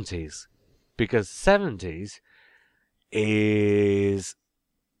 70s. Because 70s it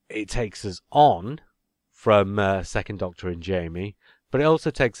takes us on from Second Doctor and Jamie, but it also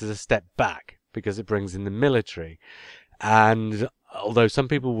takes us a step back, because it brings in the military. And although some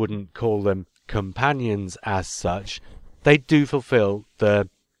people wouldn't call them companions as such, they do fulfill the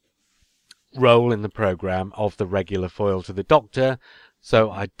role in the programme of the regular foil to the Doctor,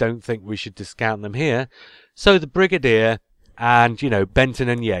 so I don't think we should discount them here. So the Brigadier and, Benton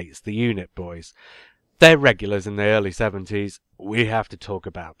and Yates, the unit boys, they're regulars in the early 70s. We have to talk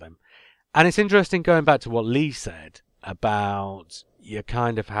about them. And it's interesting going back to what Lee said about you're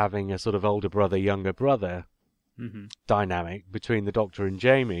kind of having a sort of older brother, younger brother dynamic between the Doctor and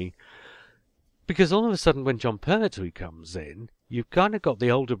Jamie. Because all of a sudden when John Pertwee comes in, you've kind of got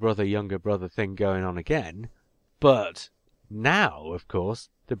the older brother, younger brother thing going on again. But now, of course,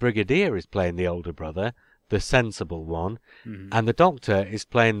 the Brigadier is playing the older brother, the sensible one, and the Doctor is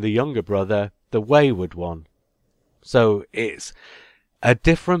playing the younger brother, the wayward one. So it's a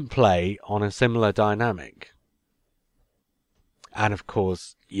different play on a similar dynamic. And of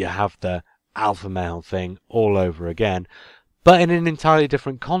course, you have the alpha male thing all over again, but in an entirely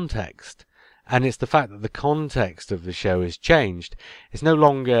different context. And it's the fact that the context of the show has changed. It's no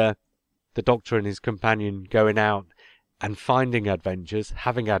longer the Doctor and his companion going out and finding adventures,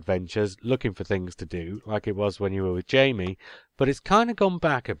 having adventures, looking for things to do, like it was when you were with Jamie, but it's kind of gone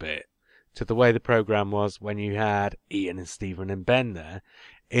back a bit to the way the programme was when you had Ian and Stephen and Ben there,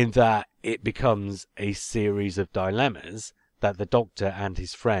 in that it becomes a series of dilemmas that the Doctor and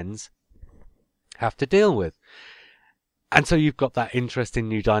his friends have to deal with. And so you've got that interesting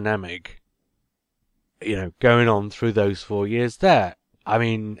new dynamic, going on through those 4 years there. I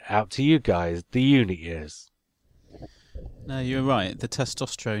mean, out to you guys, the unit years. No, you're right. The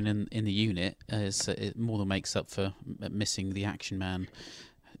testosterone in the unit it more than makes up for missing the action man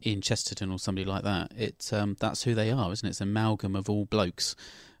in Chesterton or somebody like that. That's who they are, isn't it? It's an amalgam of all blokes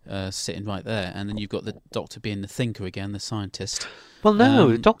sitting right there, and then you've got the Doctor being the thinker again, the scientist. Well,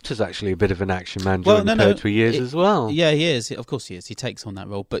 no, the Doctor's actually a bit of an action man during the Pertwee years as well. Yeah, he is. Of course he is. He takes on that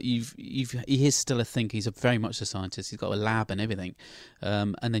role, but he is still a thinker. He's very much a scientist. He's got a lab and everything,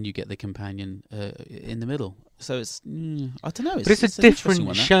 and then you get the companion in the middle. So it's I don't know. It's a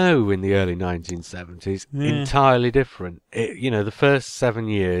different show in the early 1970s. Yeah. Entirely different. The first 7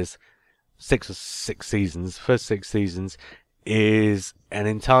 years, six seasons, first 6 seasons is an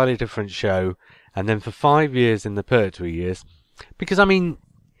entirely different show, and then for 5 years in the Pertwee years, because I mean,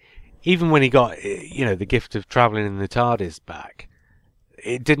 even when he got the gift of travelling in the TARDIS back,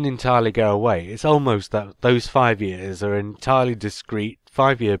 it didn't entirely go away. It's almost that those 5 years are an entirely discrete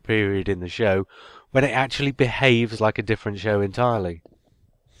 5-year period in the show when it actually behaves like a different show entirely.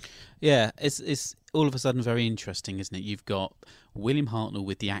 Yeah, it's all of a sudden very interesting, isn't it? You've got William Hartnell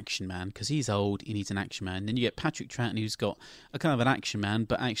with the action man, because he's old, he needs an action man. Then you get Patrick Troughton, who's got a kind of an action man,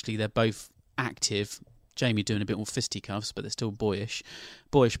 but actually they're both active. Jamie doing a bit more fisticuffs, but they're still boyish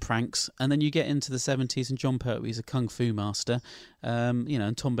pranks. And then you get into the 70s, and John Pertwee's a kung fu master,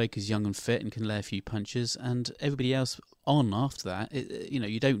 and Tom Baker's young and fit and can lay a few punches, and everybody else on after that.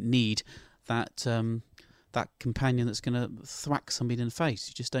 You don't need that companion that's going to thwack somebody in the face.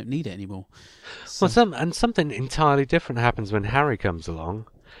 You just don't need it anymore. So. Well, something entirely different happens when Harry comes along,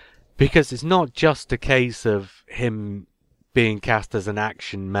 because it's not just a case of him being cast as an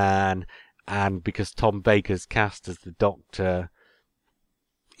action man, and because Tom Baker's cast as the Doctor,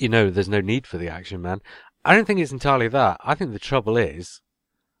 there's no need for the action man. I don't think it's entirely that. I think the trouble is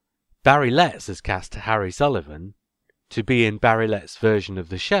Barry Letts has cast Harry Sullivan to be in Barry Letts' version of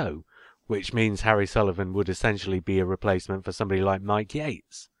the show, which means Harry Sullivan would essentially be a replacement for somebody like Mike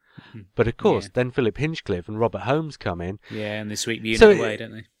Yates. But of course, then Philip Hinchcliffe and Robert Holmes come in. Yeah, and they sweep the unit away,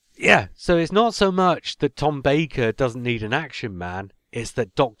 don't they? Yeah, so it's not so much that Tom Baker doesn't need an action man, it's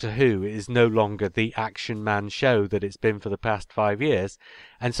that Doctor Who is no longer the action man show that it's been for the past 5 years.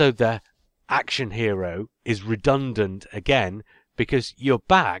 And so the action hero is redundant again, because you're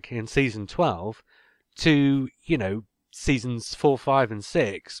back in season 12 to, seasons 4, 5 and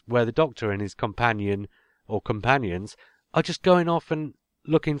 6, where the Doctor and his companion or companions are just going off and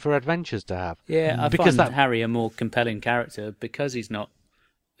looking for adventures to have. Yeah, I because find Harry a more compelling character because he's not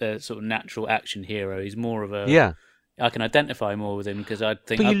a sort of natural action hero. He's more of a... Yeah. I can identify more with him because I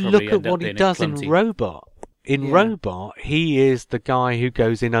think But I'd you probably look at end up what he being a does in clumsy... Robot. In Robot, he is the guy who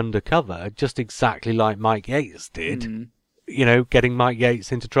goes in undercover, just exactly like Mike Yates did. You know, getting Mike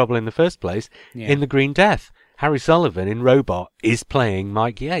Yates into trouble in the first place in The Green Death. Harry Sullivan in Robot is playing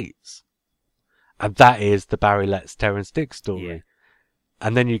Mike Yates. And that is the Barry Letts Terrence Dicks story. Yeah.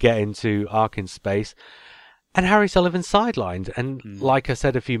 And then you get into Ark in Space, and Harry Sullivan's sidelined. And like I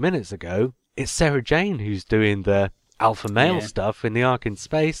said a few minutes ago, it's Sarah Jane who's doing the alpha male stuff in the Ark in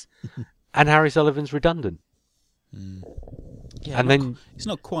Space, and Harry Sullivan's redundant. Yeah, and then it's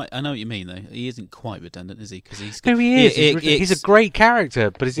not quite. I know what you mean, though. He isn't quite redundant, is he? Because he's no, he is. He's a great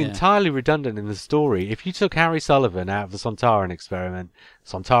character, but he's entirely redundant in the story. If you took Harry Sullivan out of the Sontaran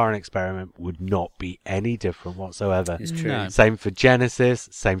experiment would not be any different whatsoever. It's true. No. Same for Genesis,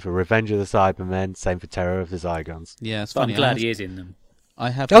 same for Revenge of the Cybermen, same for Terror of the Zygons. Yeah, it's But funny. I'm glad he is in them. I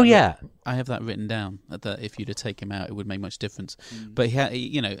have. Oh, I have that written down. That if you'd have taken him out, it would make much difference. But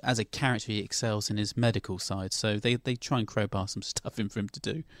you know, as a character, he excels in his medical side. So they try and crowbar some stuff in for him to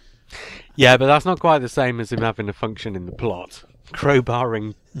do. Yeah, but that's not quite the same as him having a function in the plot.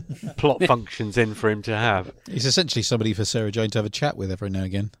 Crowbarring plot functions in for him to have. He's essentially somebody for Sarah Jane to have a chat with every now and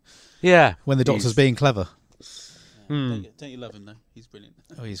again. Yeah. When the Doctor's being clever. Don't you love him, though? He's brilliant.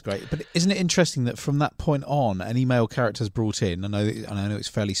 Oh, he's great. But isn't it interesting that from that point on, any male characters brought in, I know it's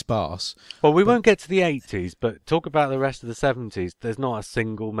fairly sparse. Well, we won't get to the 80s, but talk about the rest of the 70s. There's not a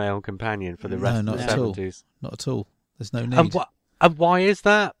single male companion for the rest of the 70s. Not at all. There's no need. And why is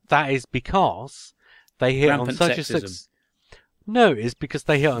that? That is because they hit Rampant on such sexism. No, it's because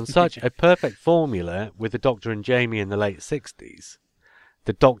they hit on such a perfect formula with the Doctor and Jamie in the late 60s.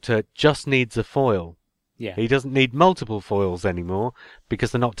 The Doctor just needs a foil. Yeah. He doesn't need multiple foils anymore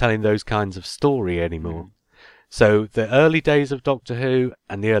because they're not telling those kinds of story anymore. So the early days of Doctor Who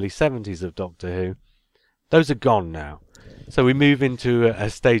and the early 70s of Doctor Who, those are gone now. So we move into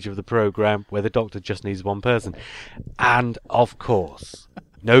a stage of the programme where the Doctor just needs one person. And, of course,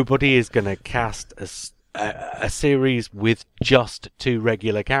 nobody is going to cast a series with just two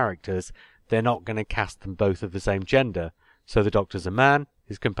regular characters. They're not going to cast them both of the same gender. So the Doctor's a man,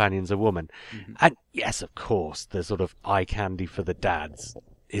 his companion's a woman. And yes, of course, the sort of eye candy for the dads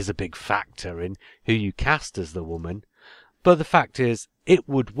is a big factor in who you cast as the woman. But the fact is, it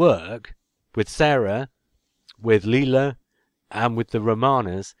would work with Sarah, with Leela, and with the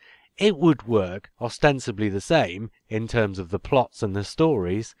Romanas. It would work ostensibly the same in terms of the plots and the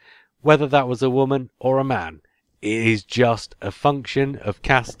stories, whether that was a woman or a man. It is just a function of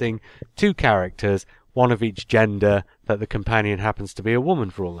casting two characters, one of each gender, that the companion happens to be a woman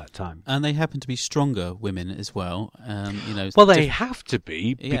for all that time. And they happen to be stronger women as well. Well, they have to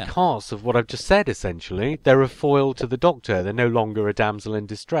be because of what I've just said, essentially. They're a foil to the Doctor. They're no longer a damsel in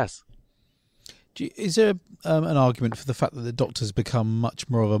distress. Is there an argument for the fact that the Doctor's become much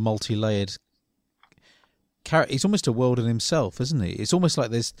more of a multi-layered character? He's almost a world in himself, isn't he? It's almost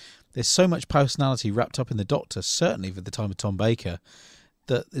like there's so much personality wrapped up in the Doctor, certainly for the time of Tom Baker,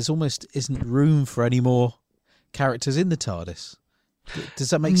 that there's almost isn't room for any more characters in the TARDIS. Does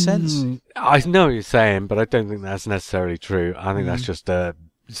that make sense? I know what you're saying, but I don't think that's necessarily true. I think that's just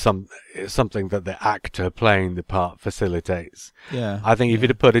something that the actor playing the part facilitates. Yeah. I think if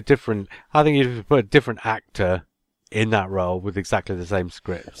you'd put a different actor in that role with exactly the same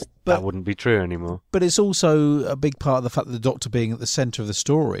scripts, that wouldn't be true anymore. But it's also a big part of the fact that the Doctor being at the centre of the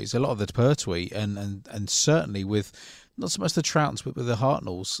stories, a lot of the Pertwee, and certainly with not so much the Troutons, but with the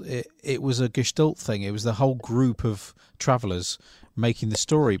Hartnells, it was a Gestalt thing. It was the whole group of travellers making the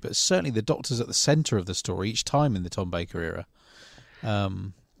story, but certainly the Doctor's at the centre of the story each time in the Tom Baker era.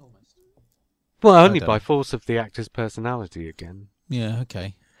 Well, only by force of the actor's personality again. Yeah,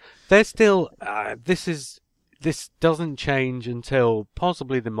 okay. They're still... This doesn't change until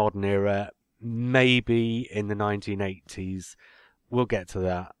possibly the modern era, maybe in the 1980s. We'll get to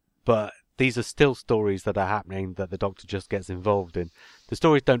that. But these are still stories that are happening that the Doctor just gets involved in. The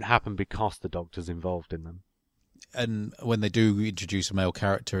stories don't happen because the Doctor's involved in them. And when they do introduce a male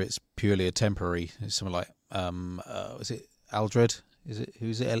character, it's purely a temporary. It's something like, is it Aldred?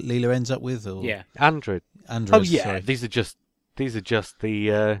 Who's it Leela ends up with? Or? Yeah. Andred. Andred. Oh yeah, sorry. these are just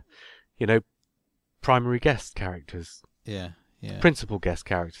the primary guest characters. Yeah. Principal guest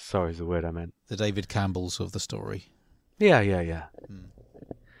characters, sorry is the word I meant. The David Campbells of the story. Yeah.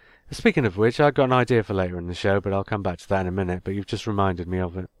 Speaking of which, I've got an idea for later in the show, but I'll come back to that in a minute, but you've just reminded me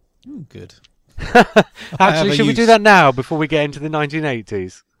of it. Oh, good. Actually, should we do that now before we get into the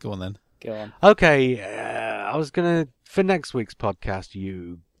 1980s? Go on then. Go on. Okay, I was going to, for next week's podcast,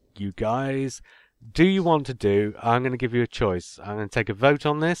 you guys, do you want to do, I'm going to give you a choice. I'm going to take a vote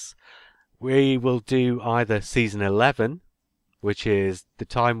on this. We will do either season 11, which is the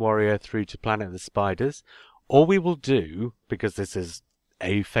Time Warrior through to Planet of the Spiders, or we will do, because this is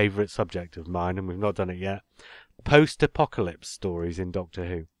a favourite subject of mine and we've not done it yet, post-apocalypse stories in Doctor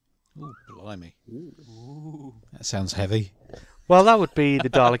Who. Ooh, blimey. Ooh. That sounds heavy. Well, that would be the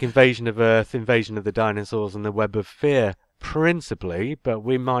Dalek invasion of Earth, invasion of the dinosaurs, and the Web of Fear, principally, but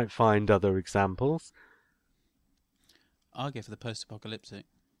we might find other examples. I'll go for the post-apocalyptic.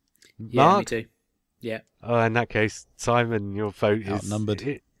 Yeah, Mark? me too. Yeah. Oh, in that case, Simon, your vote is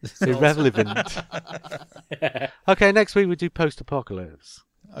outnumbered. Irrelevant. Okay, next week we do post-apocalypse.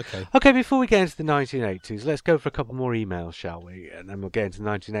 Okay, before we get into the 1980s, let's go for a couple more emails, shall we? And then we'll get into the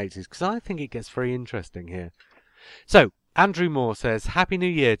 1980s, because I think it gets very interesting here. So, Andrew Moore says, Happy New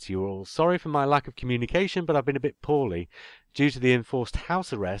Year to you all. Sorry for my lack of communication, but I've been a bit poorly. Due to the enforced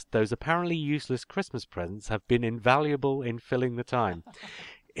house arrest, those apparently useless Christmas presents have been invaluable in filling the time.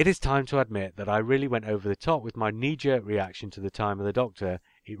 It is time to admit that I really went over the top with my knee-jerk reaction to the Time of the Doctor.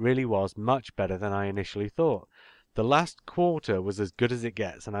 It really was much better than I initially thought. The last quarter was as good as it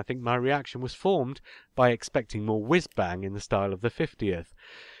gets, and I think my reaction was formed by expecting more whiz-bang in the style of the 50th.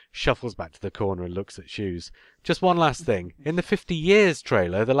 Shuffles back to the corner and looks at shoes. Just one last thing. In the 50 Years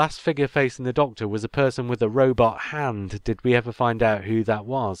trailer, the last figure facing the Doctor was a person with a robot hand. Did we ever find out who that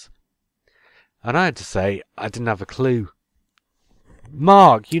was? And I had to say, I didn't have a clue.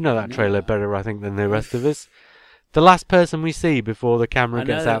 Mark, you know that trailer better, I think, than the rest of us. The last person we see before the camera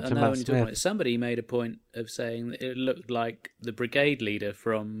gets out to Matt Smith. Somebody made a point of saying that it looked like the brigade leader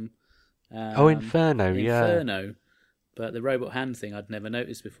from Inferno. But the robot hand thing I'd never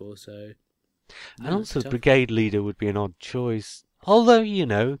noticed before, so... And also the brigade leader would be an odd choice. Although, you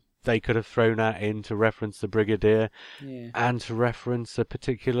know, they could have thrown that in to reference the Brigadier and to reference a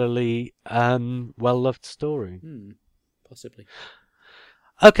particularly well-loved story. Possibly.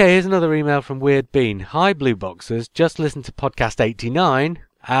 Okay, here's another email from Weird Bean. Hi, Blue Boxers. Just listened to podcast 89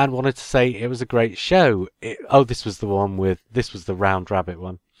 and wanted to say it was a great show. This was the Round Rabbit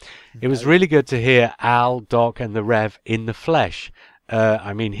one. It was really good to hear Al, Doc, and the Rev in the flesh.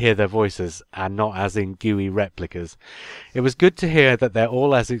 Hear their voices, and not as in gooey replicas. It was good to hear that they're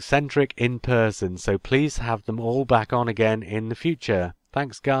all as eccentric in person, so please have them all back on again in the future.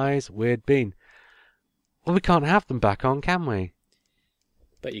 Thanks, guys. Weird Bean. Well, we can't have them back on, can we?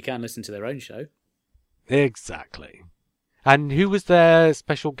 But you can listen to their own show. Exactly. And who was their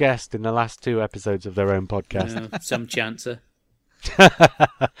special guest in the last 2 episodes of their own podcast? Some chancer.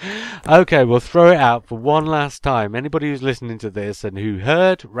 Okay, we'll throw it out for one last time. Anybody who's listening to this and who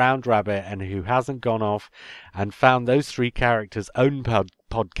heard Round Rabbit and who hasn't gone off and found those 3 characters' own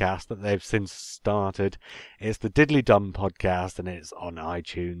podcast that they've since started, it's the Diddly Dum podcast, and it's on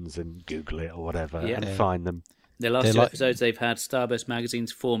iTunes, and Google it or whatever and find them. The last 2 episodes they've had Starburst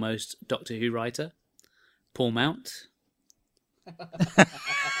magazine's foremost Doctor Who writer, Paul Mount.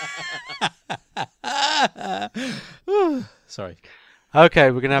 Sorry. Okay,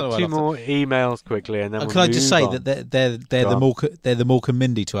 we're gonna have 2 more emails quickly, and then can I just say that they're the Mork and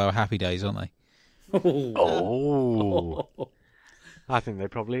Mindy to our Happy Days, aren't they? Oh, I think they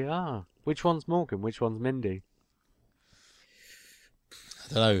probably are. Which one's Mork and which one's Mindy?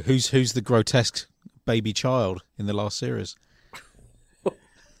 I don't know. Who's the grotesque baby child in the last series?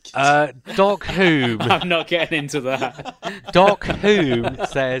 Doc Hume. I'm not getting into that. Doc Hume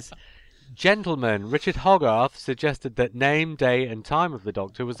says, Gentlemen, Richard Hogarth suggested that Name, Day and Time of the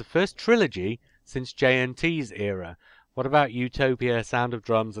Doctor was the first trilogy since JNT's era. What about Utopia, Sound of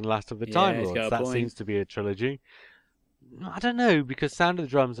Drums and Last of the Time Lords? That seems to be a trilogy. I don't know, because Sound of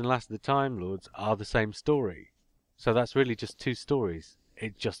the Drums and Last of the Time Lords are the same story. So that's really just 2 stories.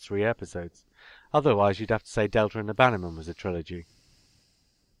 It's just 3 episodes. Otherwise, you'd have to say Delta and the Bannerman was a trilogy.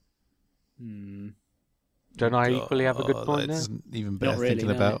 Don't I equally have a good point there? Even better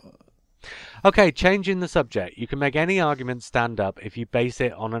thinking about. Okay, changing the subject. You can make any argument stand up if you base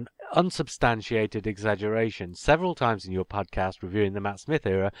it on an unsubstantiated exaggeration. Several times in your podcast reviewing the Matt Smith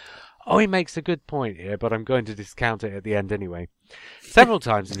era, he makes a good point here, but I'm going to discount it at the end anyway. Several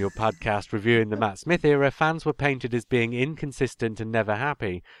times in your podcast reviewing the Matt Smith era, fans were painted as being inconsistent and never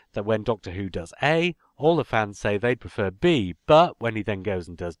happy. That when Doctor Who does A, all the fans say they'd prefer B, but when he then goes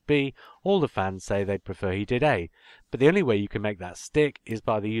and does B, all the fans say they'd prefer he did A. But the only way you can make that stick is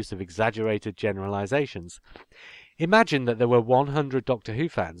by the use of exaggerated generalizations. Imagine that there were 100 Doctor Who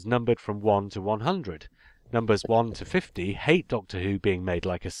fans numbered from 1 to 100. Numbers 1 to 50 hate Doctor Who being made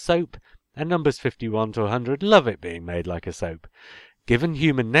like a soap, and numbers 51 to 100 love it being made like a soap. Given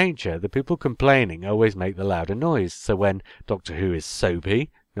human nature, the people complaining always make the louder noise. So when Doctor Who is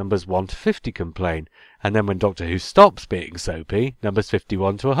soapy, numbers 1 to 50 complain. And then when Doctor Who stops being soapy, numbers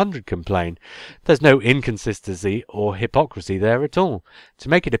 51 to 100 complain. There's no inconsistency or hypocrisy there at all. To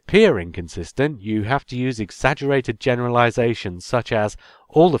make it appear inconsistent, you have to use exaggerated generalizations such as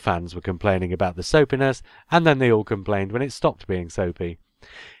all the fans were complaining about the soapiness, and then they all complained when it stopped being soapy.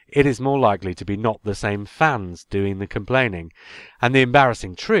 It is more likely to be not the same fans doing the complaining. And the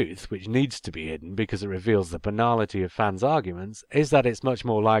embarrassing truth, which needs to be hidden because it reveals the banality of fans' arguments, is that it's much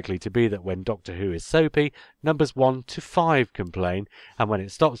more likely to be that when Doctor Who is soapy, numbers 1 to 5 complain, and when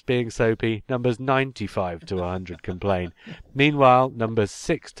it stops being soapy, numbers 95 to 100 complain. Meanwhile, numbers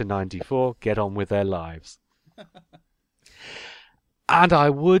 6 to 94 get on with their lives. And I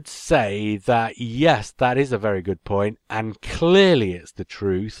would say that, yes, that is a very good point, and clearly it's the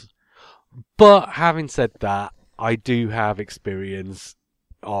truth. But having said that, I do have experience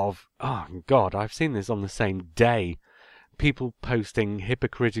of, oh God, I've seen this on the same day. People posting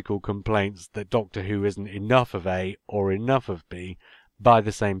hypocritical complaints that Doctor Who isn't enough of A or enough of B by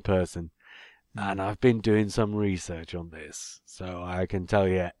the same person. And I've been doing some research on this, so I can tell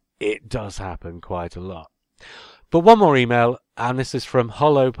you it does happen quite a lot. But one more email, and this is from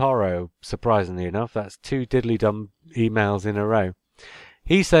Hollow Porro. Surprisingly enough, that's 2 diddly-dum emails in a row.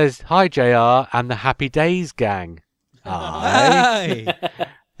 He says, "Hi JR and the Happy Days gang." Aye.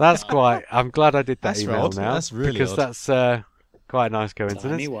 That's quite... I'm glad I did that That's email odd. now. That's really because odd. that's quite a nice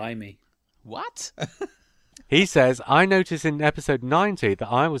coincidence. Timey-wimey. What? He says, "I noticed in episode 90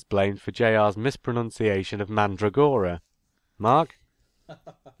 that I was blamed for JR's mispronunciation of Mandragora." Mark?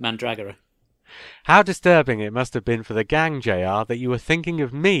 Mandragora. "How disturbing it must have been for the gang, JR, that you were thinking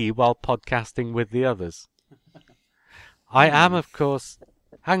of me while podcasting with the others." I am, of course...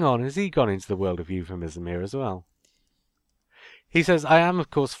 Hang on, has he gone into the world of euphemism here as well? He says, "I am, of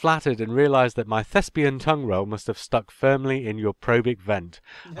course, flattered and realise that my thespian tongue roll must have stuck firmly in your probic vent.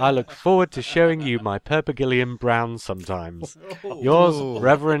 I look forward to showing you my Perpigillian brown sometimes. Yours,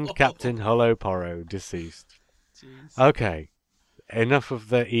 Reverend Captain Hollow Porro, deceased." Okay. Enough of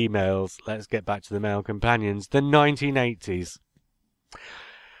the emails. Let's get back to the male companions. The 1980s.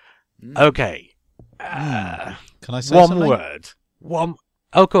 Okay. Can I say One something? word. One.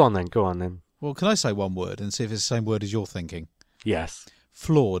 Oh, go on then. Well, can I say one word and see if it's the same word as you're thinking? Yes.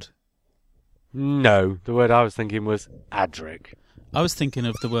 Flawed. No, the word I was thinking was Adric. I was thinking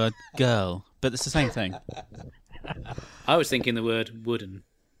of the word girl, but it's the same thing. I was thinking the word wooden.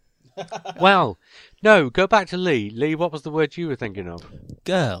 Well, no, go back to Lee. Lee, what was the word you were thinking of?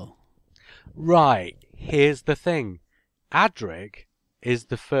 Girl. Right, here's the thing. Adric is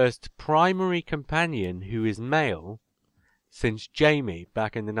the first primary companion who is male since Jamie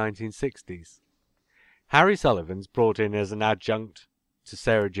back in the 1960s. Harry Sullivan's brought in as an adjunct to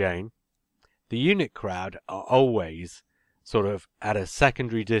Sarah Jane. The unit crowd are always sort of at a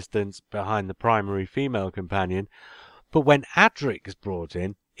secondary distance behind the primary female companion, but when Adric is brought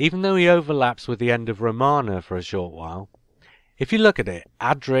in, even though he overlaps with the end of Romana for a short while, if you look at it,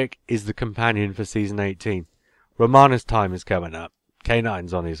 Adric is the companion for season 18. Romana's time is coming up.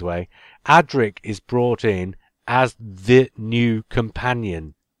 K9's on his way. Adric is brought in as the new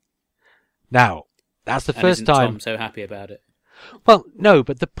companion. Now, that's the first time... Tom so happy about it? Well, no,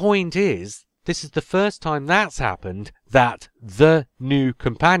 but the point is, this is the first time that's happened that the new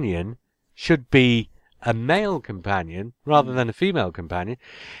companion should be a male companion rather than a female companion,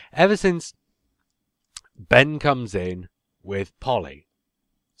 ever since Ben comes in with Polly.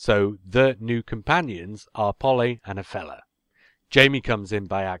 So the new companions are Polly and a fella. Jamie comes in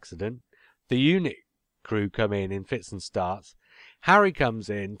by accident. The unit crew come in fits and starts. Harry comes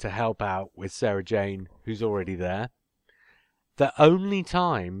in to help out with Sarah Jane, who's already there. The only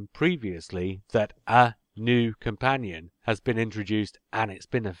time previously that a new companion has been introduced, and it's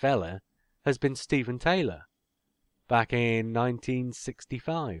been a fella, has been Stephen Taylor back in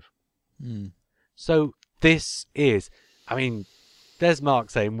 1965. So this is, I mean, there's Mark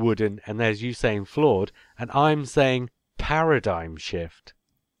saying wooden, and there's you saying flawed, and I'm saying paradigm shift.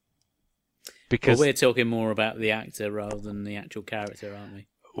 Because we're talking more about the actor rather than the actual character, aren't we?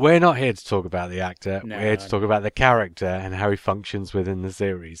 We're not here to talk about the actor. No, we're here to talk about the character and how he functions within the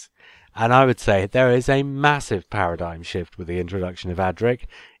series. And I would say there is a massive paradigm shift with the introduction of Adric.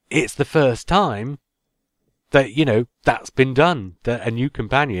 It's the first time that, you know, that's been done, that a new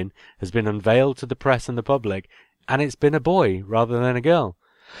companion has been unveiled to the press and the public, and it's been a boy rather than a girl.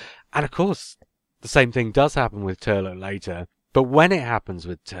 And of course, the same thing does happen with Turlo later, but when it happens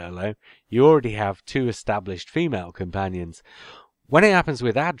with Turlo, you already have 2 established female companions. When it happens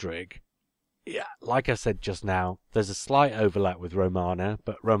with Adric, yeah, like I said just now, there's a slight overlap with Romana,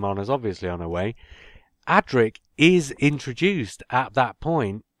 but Romana's obviously on her way. Adric is introduced at that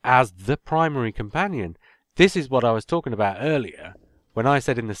point as the primary companion. This is what I was talking about earlier, when I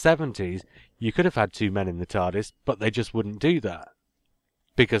said in the 70s, you could have had 2 men in the TARDIS, but they just wouldn't do that.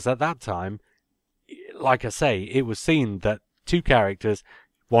 Because at that time, like I say, it was seen that 2 characters,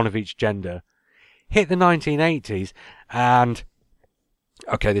 one of each gender, hit the 1980s, and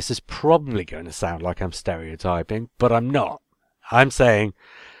okay, this is probably going to sound like I'm stereotyping, but I'm not. I'm saying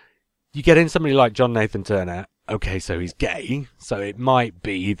you get in somebody like John Nathan Turner, okay, so he's gay, so it might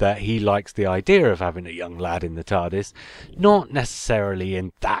be that he likes the idea of having a young lad in the TARDIS, not necessarily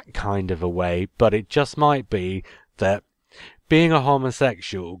in that kind of a way, but it just might be that being a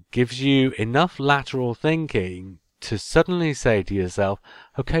homosexual gives you enough lateral thinking to suddenly say to yourself,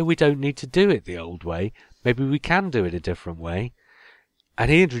 okay, we don't need to do it the old way, maybe we can do it a different way. And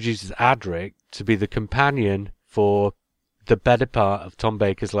he introduces Adric to be the companion for the better part of Tom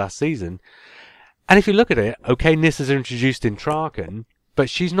Baker's last season. And if you look at it, okay, Nissa's introduced in Traken, but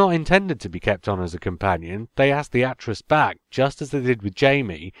she's not intended to be kept on as a companion. They asked the actress back, just as they did with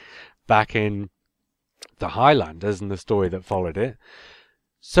Jamie back in the Highlanders and the story that followed it.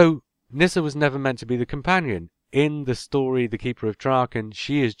 So Nyssa was never meant to be the companion. In the story The Keeper of Traken,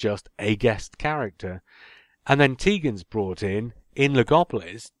 she is just a guest character. And then Tegan's brought in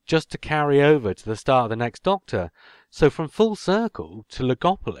Logopolis just to carry over to the start of the next Doctor. So from full circle to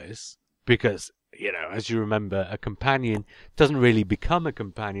Logopolis, because, you know, as you remember, a companion doesn't really become a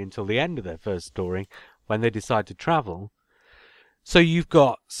companion until the end of their first story when they decide to travel. So you've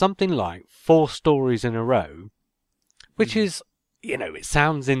got something like 4 stories in a row, which is, you know, it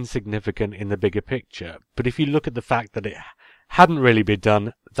sounds insignificant in the bigger picture, but if you look at the fact that it hadn't really been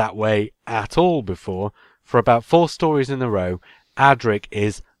done that way at all before, for about 4 stories in a row, Adric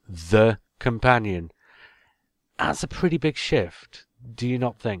is the companion. That's a pretty big shift, do you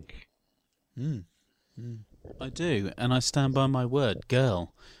not think? I do, and I stand by my word,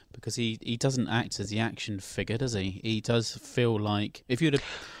 girl, because he doesn't act as the action figure, does he? He does feel like if he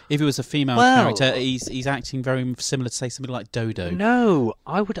was a female character, he's acting very similar to, say, somebody like Dodo. No,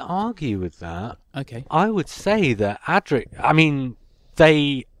 I would argue with that. Okay, I would say that Adric, I mean,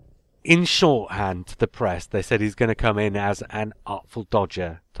 they, in shorthand to the press, they said he's going to come in as an Artful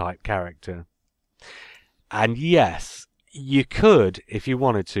Dodger type character. And yes, you could, if you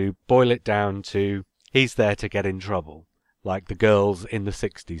wanted to, boil it down to he's there to get in trouble, like the girls in the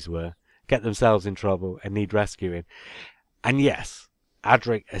 60s were, get themselves in trouble and need rescuing. And yes,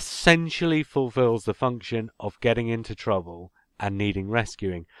 Adric essentially fulfills the function of getting into trouble and needing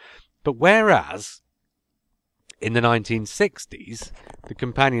rescuing. But whereas in the 1960s, the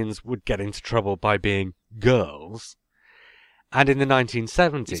companions would get into trouble by being girls, and in the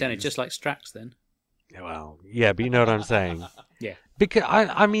 1970s... You sounded just like Strax then. Well, yeah, but you know what I'm saying. Yeah. Because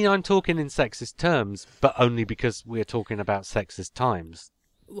I mean, I'm talking in sexist terms, but only because we're talking about sexist times.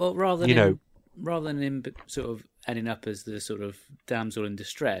 Well, rather than him sort of ending up as the sort of damsel in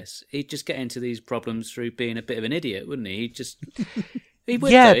distress, he'd just get into these problems through being a bit of an idiot, wouldn't he? He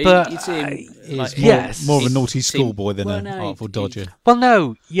would, yeah, though. but You'd see him, like, more of a naughty schoolboy than an Artful Dodger. Well,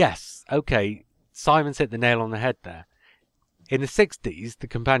 no, yes, okay. Simon's hit the nail on the head there. In the 60s, the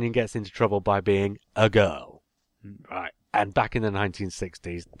companion gets into trouble by being a girl. Right. And back in the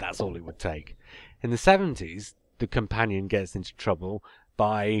 1960s, that's all it would take. In the 70s, the companion gets into trouble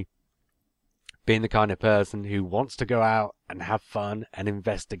by being the kind of person who wants to go out and have fun and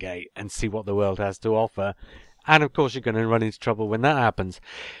investigate and see what the world has to offer. And, of course, you're going to run into trouble when that happens.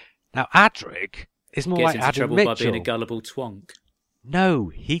 Now, Adric is more like Adam Mitchell. Gets into trouble by being a gullible twonk. No,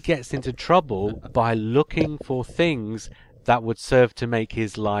 he gets into trouble by looking for things that would serve to make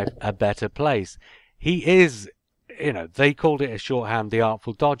his life a better place. He is, you know, they called it a shorthand, the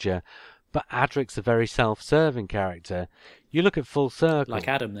Artful Dodger, but Adric's a very self-serving character. You look at Full Circle. Like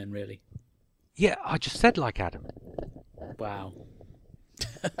Adam, then, really? Yeah, I just said like Adam. Wow.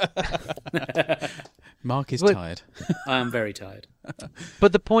 Mark is tired. I am very tired.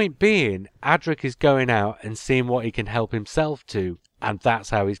 But the point being, Adric is going out and seeing what he can help himself to, and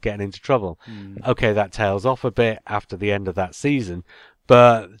that's how he's getting into trouble. Okay, that tails off a bit after the end of that season,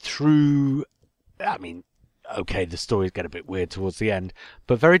 but through, I mean, okay, the stories get a bit weird towards the end,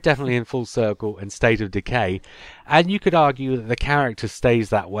 but very definitely in Full Circle and State of Decay, and you could argue that the character stays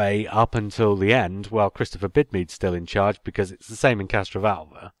that way up until the end, while Christopher Bidmead's still in charge, because it's the same in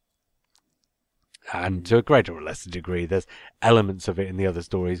Castrovalva. And to a greater or lesser degree, there's elements of it in the other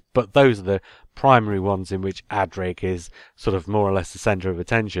stories, but those are the primary ones in which Adric is sort of more or less the centre of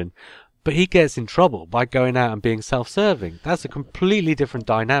attention. but he gets in trouble by going out and being self-serving. That's a completely different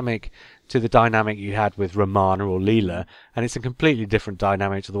dynamic to the dynamic you had with Romana or Leela, and it's a completely different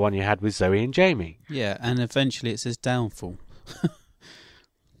dynamic to the one you had with Zoe and Jamie. Yeah, and eventually it's his downfall.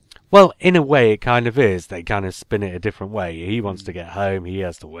 Well, in a way, it kind of is. They kind of spin it a different way. He wants to get home. He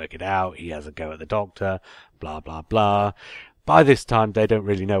has to work it out. He has a go at the doctor. Blah, blah, blah. By this time, they don't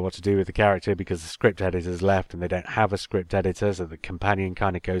really know what to do with the character because the script editor's left and they don't have a script editor, so the companion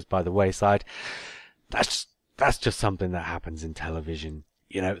kind of goes by the wayside. That's just something that happens in television.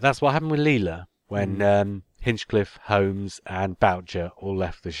 You know, that's what happened with Leela when Hinchcliffe, Holmes, and Boucher all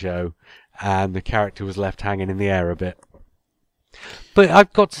left the show, and the character was left hanging in the air a bit. But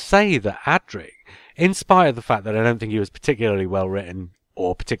I've got to say that Adric, in spite of the fact that I don't think he was particularly well written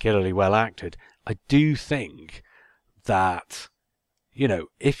or particularly well acted, I do think that, you know,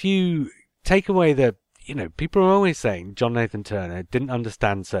 if you take away the, you know, people are always saying John Nathan Turner didn't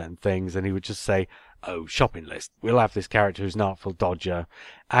understand certain things and he would just say, oh, shopping list, we'll have this character who's an artful dodger.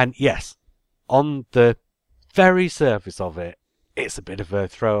 And yes, on the very surface of it, it's a bit of a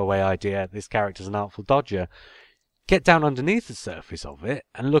throwaway idea. This character's an artful dodger. Get down underneath the surface of it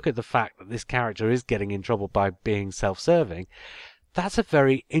and look at the fact that this character is getting in trouble by being self-serving. That's a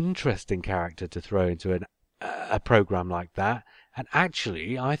very interesting character to throw into a program like that. And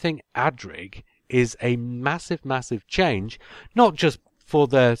actually, I think Adric is a massive, massive change, not just for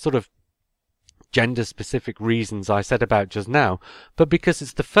the sort of gender-specific reasons I said about just now, but because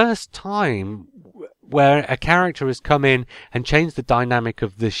it's the first time where a character has come in and changed the dynamic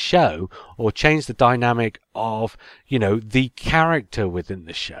of the show, or changed the dynamic of, you know, the character within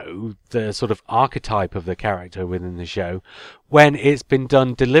the show, the sort of archetype of the character within the show, when it's been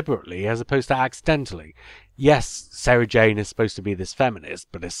done deliberately as opposed to accidentally. Yes, Sarah Jane is supposed to be this feminist,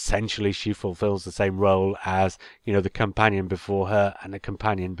 but essentially she fulfills the same role as, you know, the companion before her and the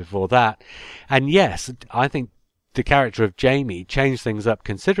companion before that. And yes, I think the character of Jamie changed things up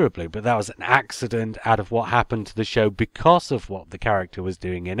considerably, but that was an accident out of what happened to the show because of what the character was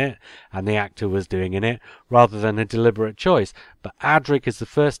doing in it and the actor was doing in it, rather than a deliberate choice. But Adric is the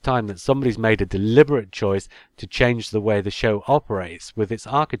first time that somebody's made a deliberate choice to change the way the show operates with its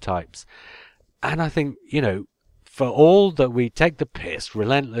archetypes. And I think, you know, for all that we take the piss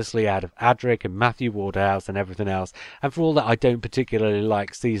relentlessly out of Adric and Matthew Wardhouse and everything else, and for all that I don't particularly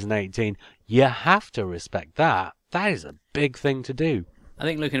like season 18, you have to respect that. That is a big thing to do. I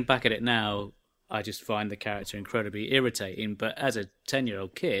think looking back at it now, I just find the character incredibly irritating. But as a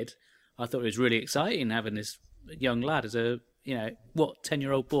 10-year-old kid, I thought it was really exciting having this young lad as a, you know, what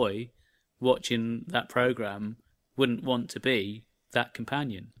 10-year-old boy watching that programme wouldn't want to be that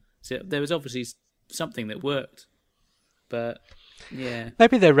companion. So there was obviously something that worked. But, yeah.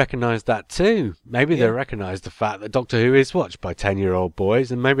 Maybe they recognised that too. Maybe they recognised the fact that Doctor Who is watched by 10-year-old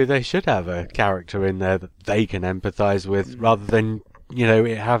boys, and maybe they should have a character in there that they can empathise with, rather than, you know,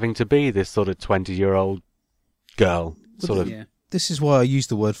 it having to be this sort of 20-year-old girl. This is why I use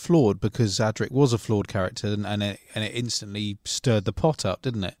the word flawed, because Adric was a flawed character, and it instantly stirred the pot up,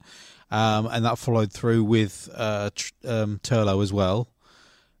 didn't it? And that followed through with Turlough as well.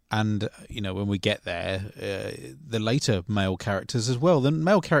 And, you know, when we get there, the later male characters as well. The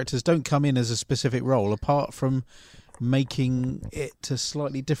male characters don't come in as a specific role, apart from making it a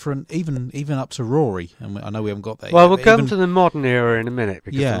slightly different, even up to Rory. And I know we haven't got that yet. Well, we'll come to the modern era in a minute,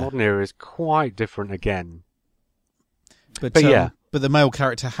 because the modern era is quite different again. But the male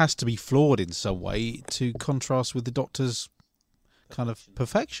character has to be flawed in some way to contrast with the Doctor's kind of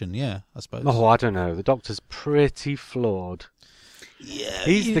perfection, I suppose. Oh, I don't know. The Doctor's pretty flawed. Yeah,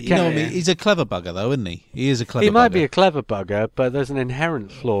 he's a clever bugger, though, isn't he? He is a clever bugger. He might be a clever bugger, but there's an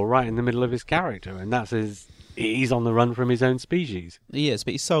inherent flaw right in the middle of his character, and that's he's on the run from his own species. He is,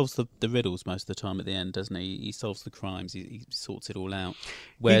 but he solves the riddles most of the time at the end, doesn't he? He solves the crimes, he sorts it all out.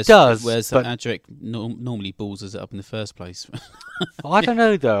 He does. Whereas but Adric normally balls us it up in the first place. Well, I don't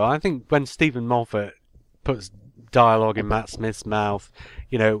know, though. I think when Stephen Moffat puts dialogue in Matt Smith's mouth,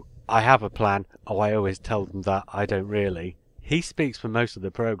 you know, I have a plan. Oh, I always tell them that. I don't really. He speaks for most of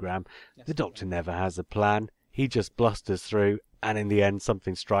the programme. The Doctor never has a plan. He just blusters through, and in the end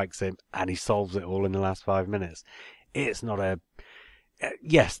something strikes him, and he solves it all in the last 5 minutes. It's not a...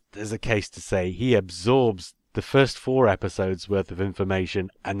 Yes, there's a case to say he absorbs the first 4 episodes worth of information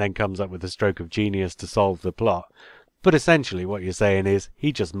and then comes up with a stroke of genius to solve the plot. But essentially what you're saying is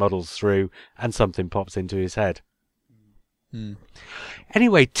he just muddles through and something pops into his head.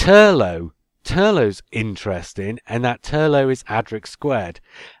 Anyway, Turlough's interesting, and that Turlough is Adric squared.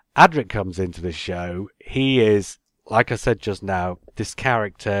 Adric comes into the show. He is, like I said just now, this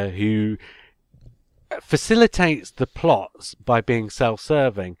character who facilitates the plots by being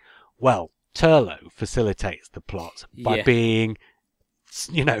self-serving, well, Turlough facilitates the plot by Yeah. being,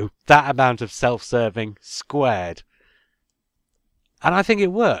 that amount of self-serving squared. And I think it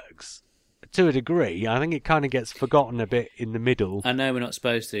works to a degree. I think it kind of gets forgotten a bit in the middle. I know we're not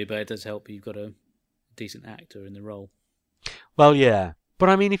supposed to, but it does help you've got a decent actor in the role. Well, yeah. But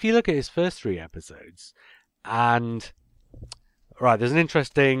I mean, if you look at his first 3 episodes, and right, there's an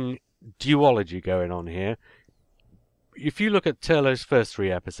interesting duology going on here. If you look at Turlough's first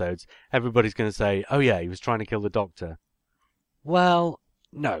 3 episodes, everybody's going to say, oh yeah, he was trying to kill the Doctor. Well,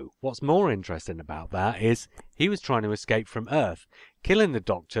 no. What's more interesting about that is he was trying to escape from Earth. Killing the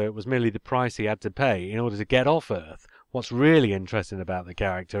Doctor was merely the price he had to pay in order to get off Earth. What's really interesting about the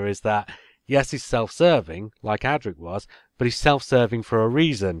character is that, yes, he's self-serving, like Adric was, but he's self-serving for a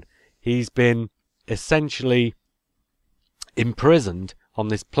reason. He's been essentially imprisoned on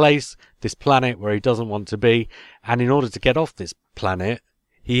this place, this planet where he doesn't want to be, and in order to get off this planet,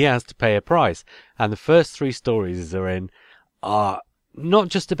 he has to pay a price. And the first 3 stories are in are not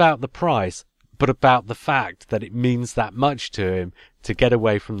just about the price, but about the fact that it means that much to him to get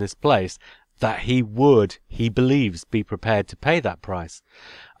away from this place, that he believes, be prepared to pay that price.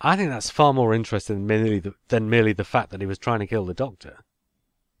 I think that's far more interesting than merely the fact that he was trying to kill the Doctor.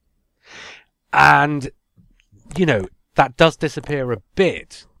 And, that does disappear a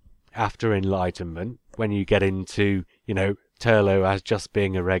bit after Enlightenment, when you get into, Turlough as just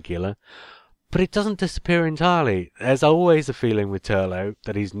being a regular. But it doesn't disappear entirely. There's always a feeling with Turlough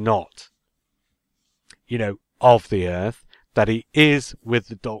that he's not, of the Earth, that he is with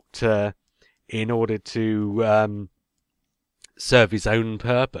the Doctor in order to serve his own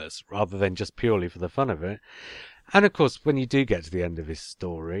purpose, rather than just purely for the fun of it. And of course, when you do get to the end of his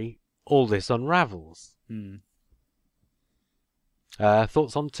story, all this unravels.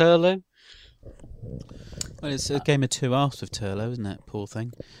 Thoughts on Turlough? Well, it's a game of 2 halves with Turlough, isn't it? Poor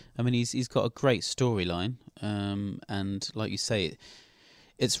thing. I mean, he's got a great storyline, and like you say,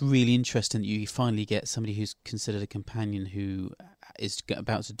 it's really interesting that you finally get somebody who's considered a companion who is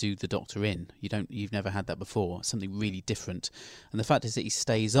about to do the Doctor in. You've never had that before. Something really different. And the fact is that he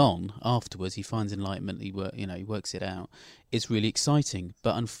stays on afterwards. He finds enlightenment. He works it out. It's really exciting.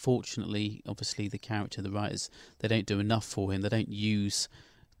 But unfortunately, obviously, the character, the writers, they don't do enough for him. They don't use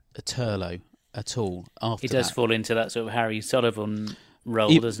a Turlough at all. After he does that. fall into that sort of Harry Sullivan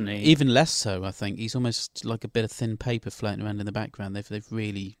role, doesn't he? Even less so, I think. He's almost like a bit of thin paper floating around in the background. They've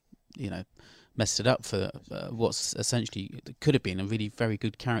really, messed it up for what's essentially could have been a really very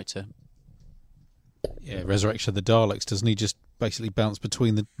good character. Yeah, Resurrection of the Daleks, doesn't he just basically bounce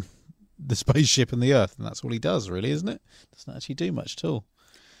between the spaceship and the Earth? And that's all he does, really, isn't it? Doesn't actually do much at all.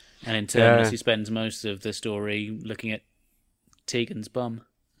 And in Terminus, he spends most of the story looking at Tegan's bum.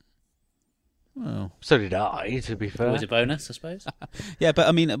 Well, So did I, to be fair. Always a bonus, I suppose. Yeah,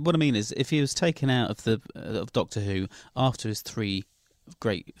 but what I mean is, if he was taken out of Doctor Who after his 3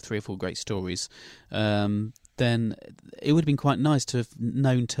 or 4 great stories, then it would have been quite nice to have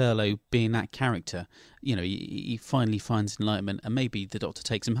known Turlough being that character. He finally finds enlightenment, and maybe the Doctor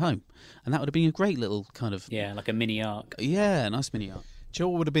takes him home, and that would have been a great little kind of Like a mini arc. a nice mini arc. do you know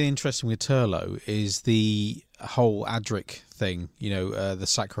what would have been interesting with Turlough is the whole Adric thing, the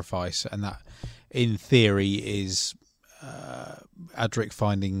sacrifice, and that in theory is Adric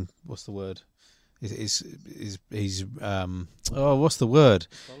finding, what's the word? What's the word?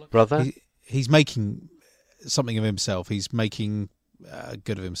 Brother? He's making something of himself. He's making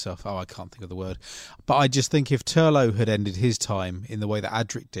good of himself. Oh, I can't think of the word. But I just think if Turlough had ended his time in the way that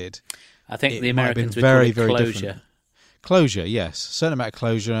Adric did, I think it the might have been Americans would very, call it very closure. different. Closure, yes. Certain amount of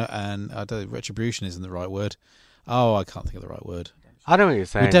closure, and I don't think retribution isn't the right word. Oh, I can't think of the right word. I know what you're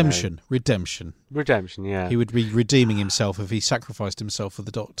saying. Redemption. Redemption, yeah. He would be redeeming himself if he sacrificed himself for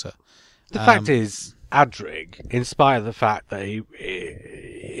the Doctor. The fact is, Adric, in spite of the fact that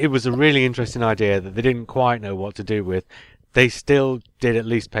it was a really interesting idea that they didn't quite know what to do with, they still did at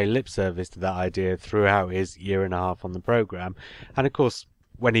least pay lip service to that idea throughout his 1.5 years on the programme. And of course,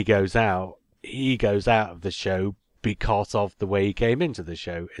 when he goes out of the show because of the way he came into the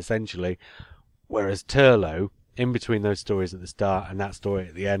show, essentially. Whereas Turlough, in between those stories at the start and that story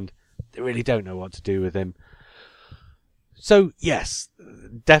at the end, they really don't know what to do with him. So, yes,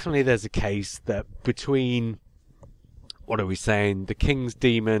 definitely there's a case that between, what are we saying, the King's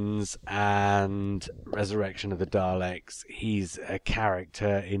Demons and Resurrection of the Daleks, he's a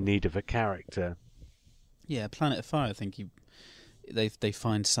character in need of a character. Yeah, Planet of Fire, I think they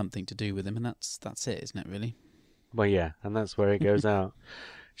find something to do with him, and that's it, isn't it, really? Well, yeah, and that's where it goes out.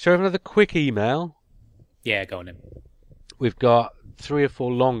 Shall we have another quick email? Yeah, go on in. We've got 3 or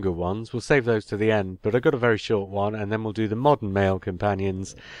 4 longer ones. We'll save those to the end, but I've got a very short one, and then we'll do the modern male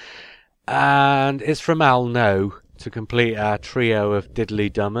companions. And it's from Al No to complete our trio of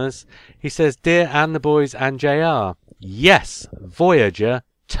diddly dummers. He says, Dear Anne, the boys and JR, yes, Voyager,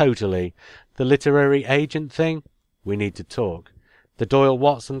 totally. The literary agent thing, we need to talk. The Doyle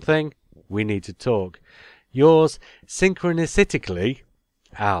Watson thing, we need to talk. Yours, synchronistically,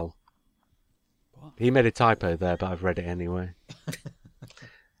 Al. What? He made a typo there, but I've read it anyway.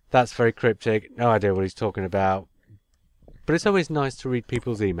 That's very cryptic. No idea what he's talking about. But it's always nice to read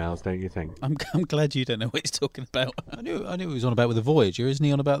people's emails, don't you think? I'm glad you don't know what he's talking about. I knew he was on about with the Voyager. Isn't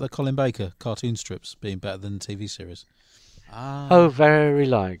he on about the Colin Baker cartoon strips being better than the TV series? Oh, very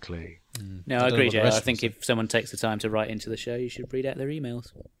likely. No, I agree, Joe. I think if someone takes the time to write into the show, you should read out their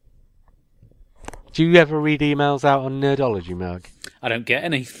emails. Do you ever read emails out on Nerdology, Mug? I don't get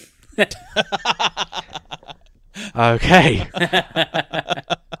any. Okay.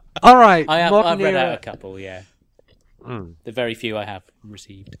 All right. I've read out a couple, yeah. The very few I have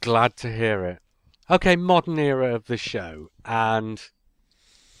received. Glad to hear it. Okay, modern era of the show, and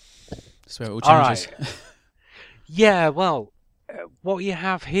that's where it all changes. All right. Yeah, well, what you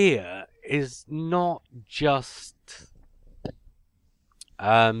have here is not just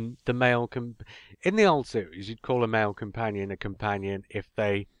the male. In the old series, you'd call a male companion a companion if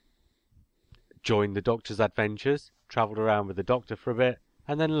they joined the Doctor's adventures, travelled around with the Doctor for a bit,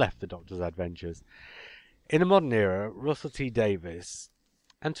 and then left the Doctor's adventures. In the modern era, Russell T Davies,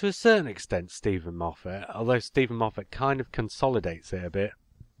 and to a certain extent Stephen Moffat, although Stephen Moffat kind of consolidates it a bit,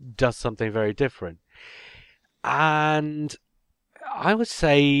 does something very different. And I would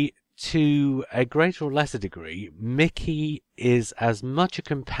say, to a greater or lesser degree, Mickey is as much a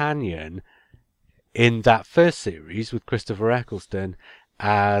companion in that first series with Christopher Eccleston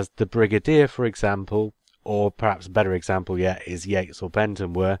as the Brigadier, for example, or perhaps a better example yet is Yates or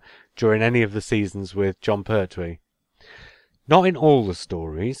Benton were during any of the seasons with John Pertwee. Not in all the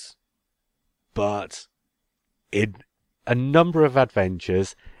stories, but in a number of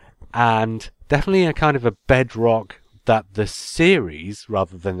adventures, and definitely a kind of a bedrock that the series,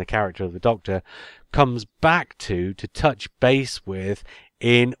 rather than the character of the Doctor, comes back to touch base with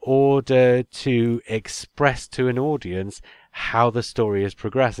in order to express to an audience how the story is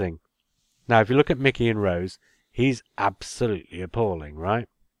progressing. Now, if you look at Mickey and Rose, he's absolutely appalling, right?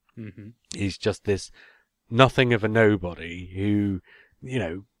 Mm-hmm. He's just this nothing of a nobody who,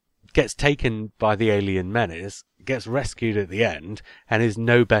 gets taken by the alien menace, gets rescued at the end, and is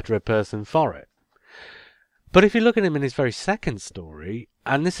no better a person for it. But if you look at him in his very second story,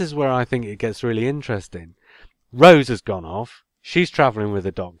 and this is where I think it gets really interesting, Rose has gone off, she's travelling with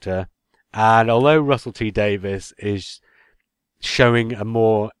the Doctor, and although Russell T Davies is showing a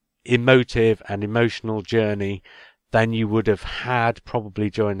more emotive and emotional journey than you would have had probably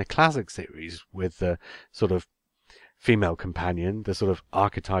during the classic series with the sort of female companion, the sort of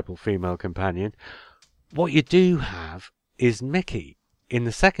archetypal female companion, what you do have is Mickey. In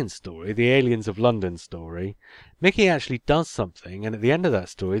the second story, the Aliens of London story, Mickey actually does something, and at the end of that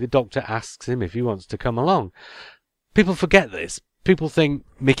story, the Doctor asks him if he wants to come along. People forget this. People think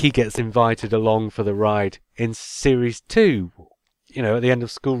Mickey gets invited along for the ride in Series 2, at the end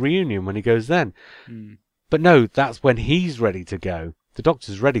of School Reunion when he goes then. But no, that's when he's ready to go. The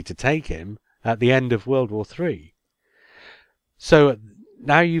Doctor's ready to take him at the end of World War III. So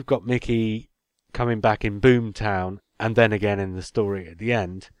now you've got Mickey coming back in Boomtown, and then again in the story at the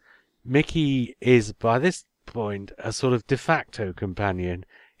end. Mickey is, by this point, a sort of de facto companion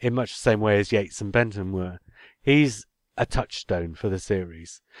in much the same way as Yates and Benton were. He's a touchstone for the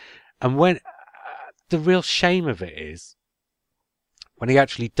series. And when the real shame of it is, when he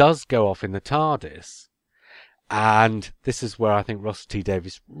actually does go off in the TARDIS, and this is where I think Russell T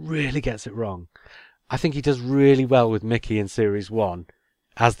Davies really gets it wrong. I think he does really well with Mickey in Series 1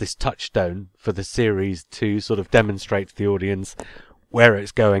 as this touchstone for the series to sort of demonstrate to the audience where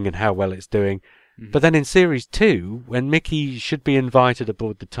it's going and how well it's doing. But then in Series 2, when Mickey should be invited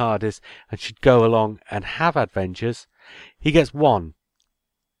aboard the TARDIS and should go along and have adventures, he gets one.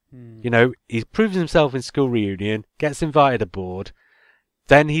 He proves himself in School Reunion, gets invited aboard.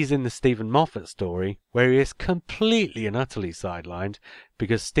 Then he's in the Stephen Moffat story, where he is completely and utterly sidelined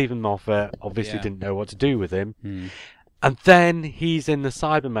because Stephen Moffat obviously didn't know what to do with him. And then he's in the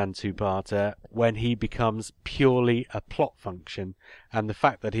Cyberman two-parter when he becomes purely a plot function, and the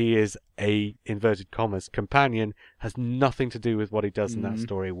fact that he is a, inverted commas, companion has nothing to do with what he does in that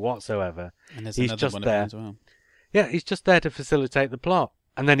story whatsoever. And there's he's another just one there. as well. Yeah, he's just there to facilitate the plot.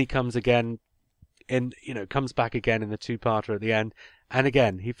 And then he comes again comes back again in the two-parter at the end, and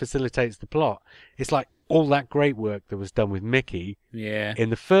again, he facilitates the plot. It's like all that great work that was done with Mickey in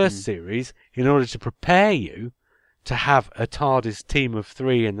the first series in order to prepare you to have a TARDIS team of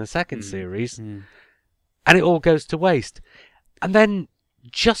 3 in the second series, and it all goes to waste. And then,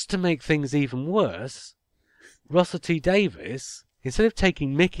 just to make things even worse, Russell T Davies, instead of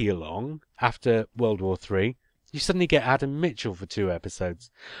taking Mickey along after World War III, you suddenly get Adam Mitchell for 2 episodes,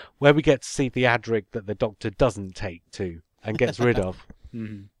 where we get to see the Adric that the Doctor doesn't take to and gets rid of.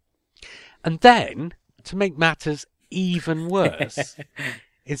 And then, to make matters even worse,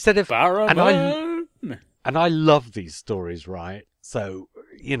 instead of... And I love these stories, right? So,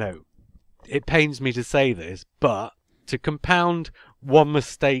 you know, it pains me to say this, but to compound one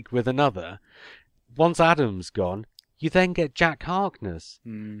mistake with another, once Adam's gone, you then get Jack Harkness,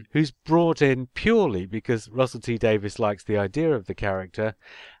 who's brought in purely because Russell T Davies likes the idea of the character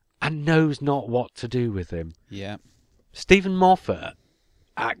and knows not what to do with him. Yeah. Stephen Moffat,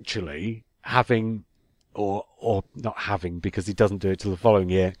 actually, having... Or not having, because he doesn't do it till the following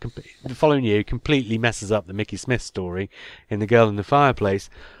year. The following year completely messes up the Mickey Smith story in The Girl in the Fireplace.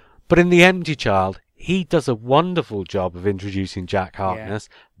 But in The Empty Child, he does a wonderful job of introducing Jack Harkness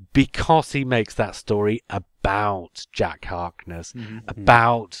because he makes that story about Jack Harkness,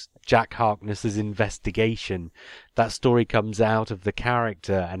 about Jack Harkness's investigation. That story comes out of the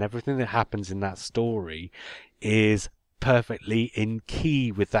character, and everything that happens in that story is perfectly in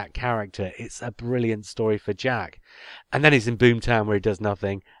key with that character. It's a brilliant story for Jack. And then he's in Boomtown where he does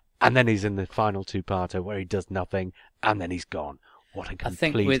nothing, and then he's in the final 2-parter where he does nothing, and then he's gone. What a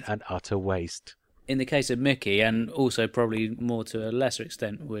complete and utter waste. In the case of Mickey, and also probably more to a lesser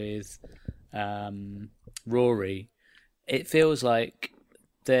extent with Rory, it feels like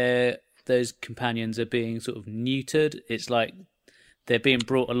those companions are being sort of neutered. It's like they're being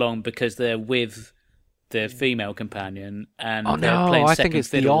brought along because they're with the female companion, and they're playing I think it's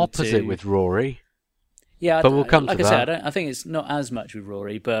the opposite with Rory. Yeah, but we'll come to that. Like I said, I think it's not as much with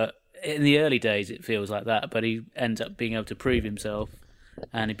Rory, but in the early days it feels like that. But he ends up being able to prove himself,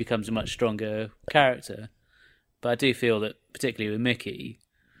 and he becomes a much stronger character. But I do feel that, particularly with Mickey,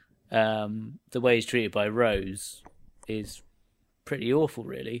 the way he's treated by Rose is pretty awful,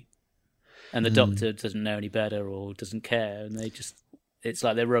 really. And the Doctor doesn't know any better or doesn't care, and they just... It's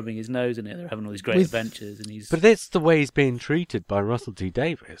like they're rubbing his nose in it. They're having all these great adventures, and he's... But that's the way he's being treated by Russell T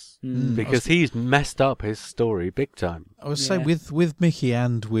Davies, because he's messed up his story big time. I would say with Mickey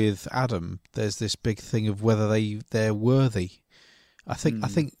and with Adam, there's this big thing of whether they're worthy. I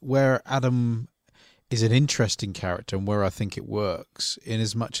think where Adam is an interesting character, and where I think it works, in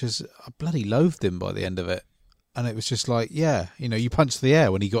as much as I bloody loathed him by the end of it. And it was just like, you punched the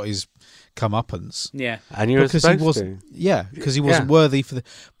air when he got his comeuppance. Yeah, and you were supposed to. Yeah, because he wasn't worthy for the...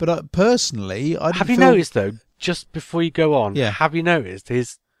 But personally, I didn't Have you noticed, though, just before you go on, Yeah. have you noticed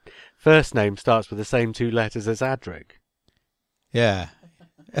his first name starts with the same 2 letters as Adric? Yeah.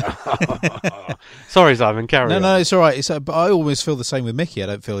 Sorry, Simon, carry on. No, it's all right. But I always feel the same with Mickey. I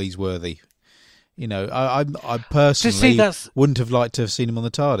don't feel he's worthy. You know, I personally wouldn't have liked to have seen him on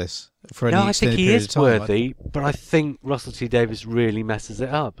the TARDIS for any extended period of time. No, I think he is worthy, but I think Russell T Davies really messes it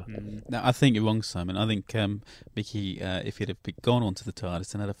up. No, I think you're wrong, Simon. I think Mickey, if he'd have gone onto the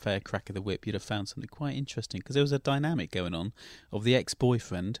TARDIS and had a fair crack of the whip, you'd have found something quite interesting, because there was a dynamic going on of the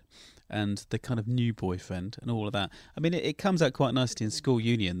ex-boyfriend and the kind of new boyfriend and all of that. I mean, it comes out quite nicely in School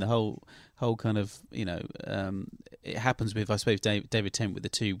Union. The whole kind of, it happens with, I suppose, David Tennant with the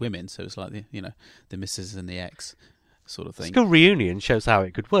 2 women. So it's like the missus and the ex sort of thing. School Reunion shows how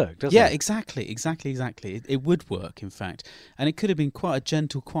it could work, doesn't it? Yeah, exactly. It would work, in fact, and it could have been quite a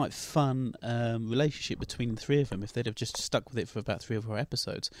gentle, quite fun relationship between the 3 of them if they'd have just stuck with it for about 3 or 4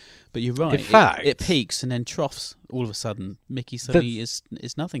 episodes. But you're right. In fact, it peaks and then troughs all of a sudden. Mickey suddenly is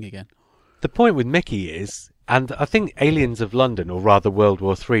nothing again. The point with Mickey is, and I think Aliens of London, or rather World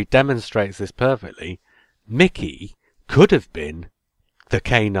War III, demonstrates this perfectly, Mickey could have been the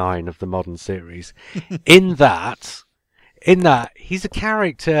K9 of the modern series. in that he's a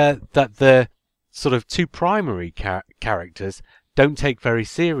character that the sort of 2 primary characters don't take very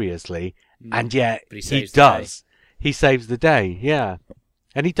seriously, and yet he does. He saves the day, yeah.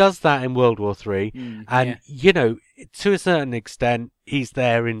 And he does that in World War III, and, to a certain extent, he's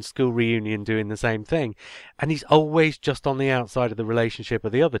there in School Reunion doing the same thing. And he's always just on the outside of the relationship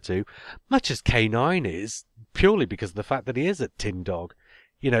of the other 2, much as K9 is, purely because of the fact that he is a tin dog,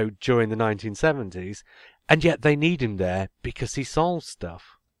 during the 1970s. And yet they need him there because he solves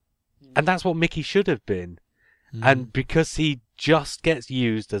stuff. And that's what Mickey should have been. And because he just gets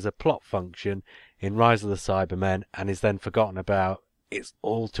used as a plot function in Rise of the Cybermen and is then forgotten about, it's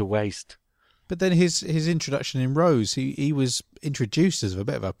all to waste. But then his introduction in Rose, he was introduced as a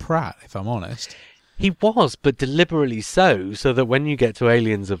bit of a prat, if I'm honest. He was, but deliberately so that when you get to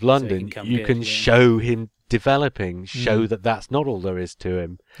Aliens of London, you can show him developing show that that's not all there is to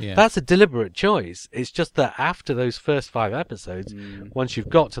him. Yeah. That's a deliberate choice. It's just that after those first 5 episodes, once you've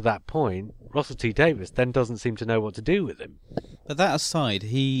got to that point, Russell T Davies then doesn't seem to know what to do with him. But that aside,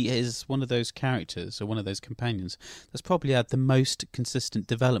 he is one of those characters, or one of those companions, that's probably had the most consistent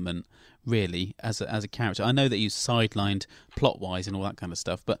development, really, as a character. I know that he's sidelined plot-wise and all that kind of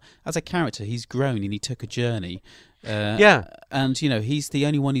stuff, but as a character, he's grown and he took a journey. Yeah. And, you know, he's the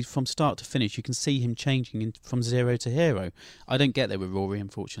only one who's from start to finish. You can see him changing from zero to hero. I don't get there with Rory,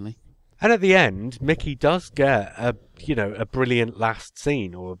 unfortunately. And at the end, Mickey does get a brilliant last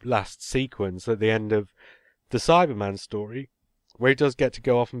scene or last sequence at the end of the Cyberman story, where he does get to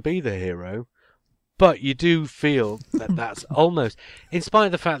go off and be the hero. But you do feel that that's almost, in spite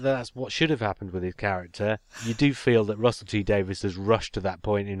of the fact that that's what should have happened with his character, you do feel that Russell T Davies has rushed to that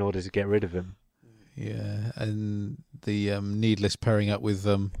point in order to get rid of him. Yeah, and the needless pairing up with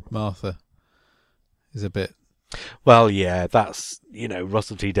Martha is a bit... Well, yeah, that's,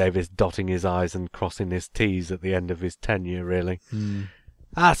 Russell T Davies dotting his I's and crossing his T's at the end of his tenure, really.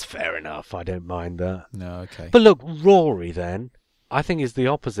 That's fair enough, I don't mind that. No, okay. But look, Rory, then, I think is the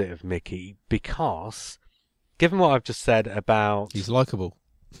opposite of Mickey, because, given what I've just said about... He's likeable.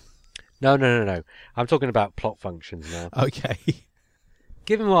 No. I'm talking about plot functions now. Okay.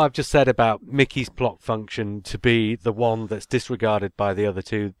 Given what I've just said about Mickey's plot function to be the one that's disregarded by the other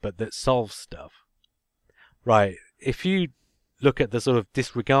two, but that solves stuff, right, if you look at the sort of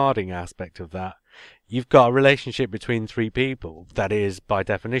disregarding aspect of that, you've got a relationship between 3 people that is, by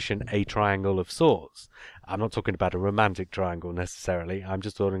definition, a triangle of sorts. I'm not talking about a romantic triangle necessarily. I'm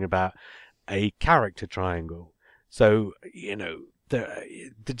just talking about a character triangle. So,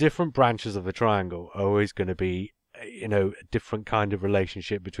 the different branches of a triangle are always going to be, a different kind of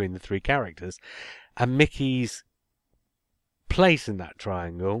relationship between the 3 characters. And Mickey's place in that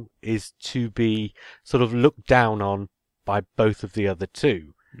triangle is to be sort of looked down on by both of the other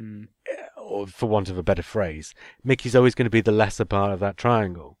 2. Or for want of a better phrase, Mickey's always going to be the lesser part of that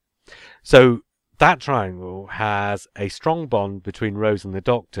triangle. So that triangle has a strong bond between Rose and the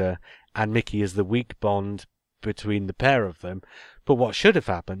Doctor, and Mickey is the weak bond between the pair of them. But what should have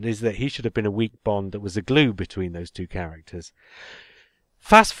happened is that he should have been a weak bond that was a glue between those 2 characters.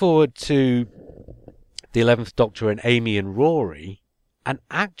 Fast forward to the 11th Doctor and Amy and Rory, and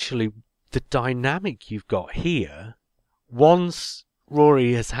actually the dynamic you've got here, once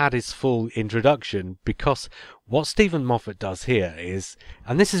Rory has had his full introduction, because what Stephen Moffat does here is,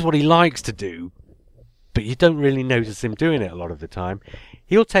 and this is what he likes to do, but you don't really notice him doing it a lot of the time,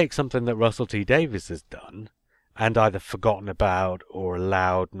 he'll take something that Russell T Davies has done and either forgotten about or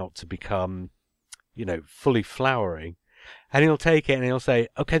allowed not to become, fully flowering, and he'll take it and he'll say,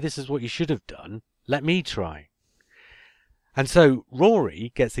 okay, this is what you should have done, let me try. And so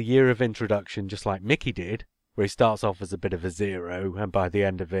Rory gets a year of introduction just like Mickey did, where he starts off as a bit of a zero, and by the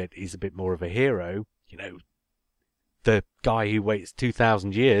end of it, he's a bit more of a hero. The guy who waits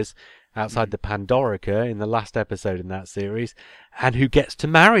 2,000 years outside the Pandorica in the last episode in that series, and who gets to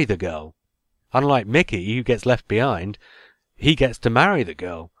marry the girl. Unlike Mickey, who gets left behind, he gets to marry the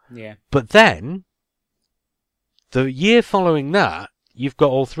girl. Yeah. But then, the year following that, you've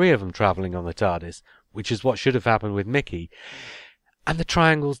got all 3 of them travelling on the TARDIS, which is what should have happened with Mickey. And the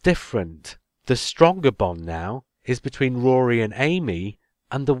triangle's different. The stronger bond now is between Rory and Amy,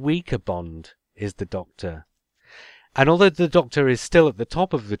 and the weaker bond is the Doctor. And although the Doctor is still at the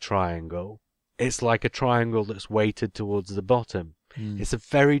top of the triangle, it's like a triangle that's weighted towards the bottom. It's a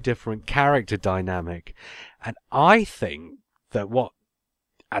very different character dynamic. And I think that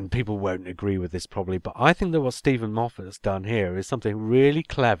and people won't agree with this probably, but I think that what Stephen Moffat has done here is something really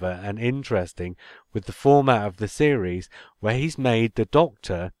clever and interesting with the format of the series, where he's made the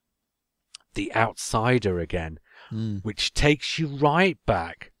Doctor the outsider again, which takes you right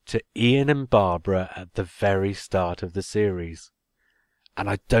back to Ian and Barbara at the very start of the series. And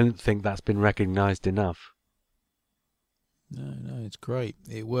I don't think that's been recognised enough. No, it's great.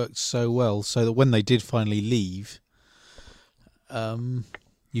 It worked so well, so that when they did finally leave,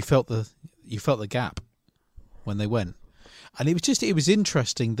 you felt the gap when they went, and it was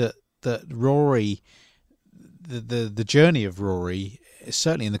interesting that Rory, the journey of Rory,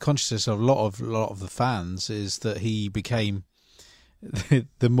 certainly in the consciousness of a lot of the fans, is that he became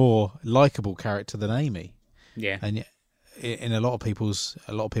the more likable character than Amy. Yeah, and yet, in a lot of people's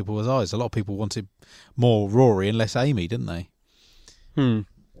eyes, a lot of people wanted more Rory and less Amy, didn't they?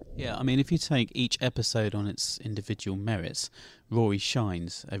 Yeah, I mean, if you take each episode on its individual merits, Rory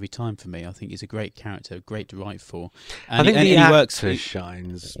shines every time for me. I think he's a great character, great to write for. And I think the actor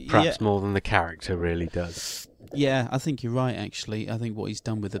shines perhaps more than the character really does. Yeah, I think you're right. Actually, I think what he's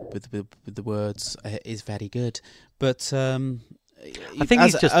done with the words is very good. But I think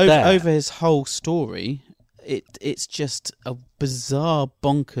he's just there. Over his whole story. It's just a bizarre,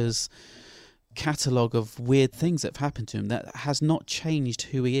 bonkers catalogue of weird things that have happened to him that has not changed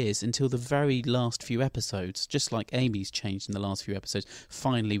who he is until the very last few episodes, just like Amy's changed in the last few episodes.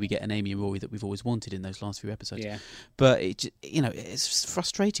 Finally we get an Amy and Rory that we've always wanted in those last few episodes. Yeah. But it's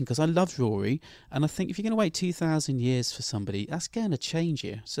frustrating because I loved Rory, and I think if you're going to wait 2,000 years for somebody, that's going to change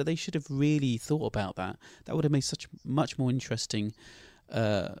you. So they should have really thought about that. That would have made such a much more interesting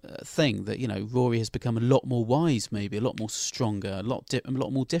thing, that Rory has become a lot more wise, maybe a lot more stronger, a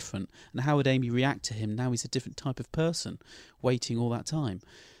lot more different. And how would Amy react to him now? He's a different type of person, waiting all that time.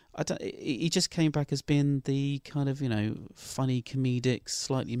 He just came back as being the kind of funny, comedic,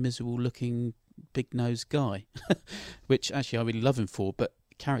 slightly miserable looking, big nosed guy, which actually I really love him for. But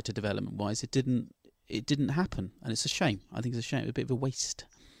character development wise, it didn't happen, and it's a shame. I think it's a shame. It's a bit of a waste.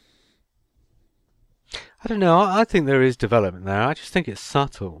 I don't know. I think there is development there. I just think it's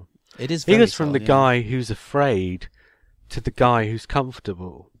subtle. It is. He goes from the guy who's afraid to the guy who's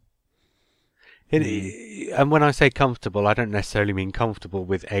comfortable. And when I say comfortable, I don't necessarily mean comfortable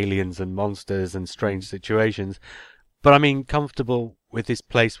with aliens and monsters and strange situations, but I mean comfortable with his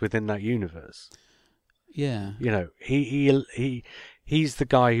place within that universe. Yeah. He's the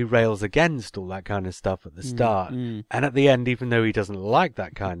guy who rails against all that kind of stuff at the start. And at the end, even though he doesn't like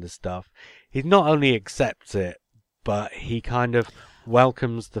that kind of stuff, he not only accepts it, but he kind of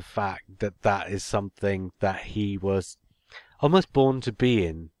welcomes the fact that that is something that he was almost born to be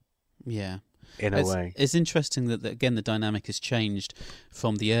in. Yeah. In a way. It's interesting that, again, the dynamic has changed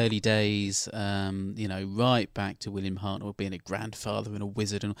from the early days, right back to William Hartnell being a grandfather and a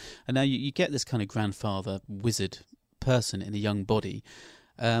wizard. And now you get this kind of grandfather, wizard person in a young body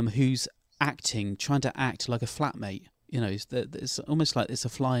who's trying to act like a flatmate. It's almost like it's a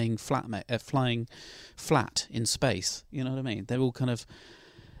flying flat in space. You know what I mean? They're all kind of...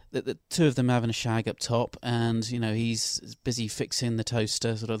 The two of them having a shag up top, and he's busy fixing the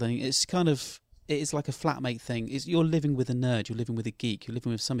toaster, sort of thing. It's like a flatmate thing. You're living with a nerd, you're living with a geek, you're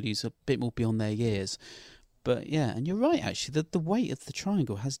living with somebody who's a bit more beyond their years. But yeah, and you're right actually. The weight of the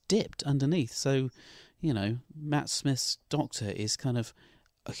triangle has dipped underneath. So, Matt Smith's Doctor is kind of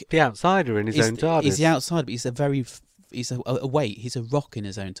the outsider in his own TARDIS. He's the outsider, but he's a weight. He's a rock in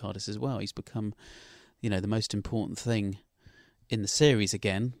his own TARDIS as well. He's become, the most important thing in the series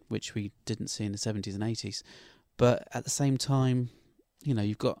again, which we didn't see in the 70s and 80s. But at the same time,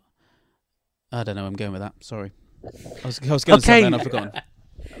 you've got... I don't know, I'm going with that. Sorry. I was going to say that and I've forgotten.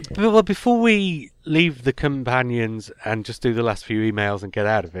 Well, before we leave the companions and just do the last few emails and get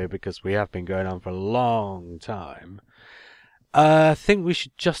out of here, because we have been going on for a long time, I think we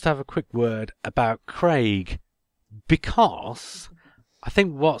should just have a quick word about Craig, because... I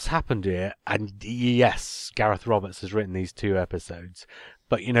think what's happened here, and yes, Gareth Roberts has written these 2 episodes,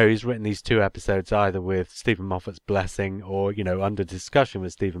 but, he's written these 2 episodes either with Stephen Moffat's blessing or, under discussion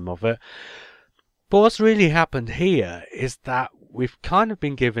with Stephen Moffat. But what's really happened here is that we've kind of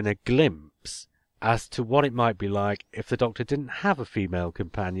been given a glimpse as to what it might be like if the Doctor didn't have a female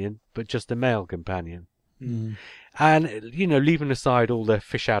companion, but just a male companion. And, leaving aside all the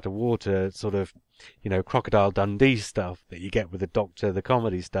fish out of water sort of, Crocodile Dundee stuff that you get with the Doctor, the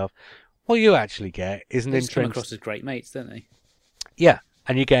comedy stuff, what you actually get is an interesting... They come across as great mates, don't they? Yeah,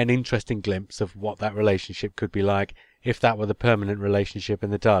 and you get an interesting glimpse of what that relationship could be like if that were the permanent relationship in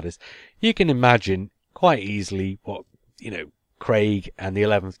the TARDIS. You can imagine quite easily what, Craig and the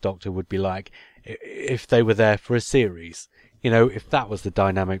 11th Doctor would be like if they were there for a series. If that was the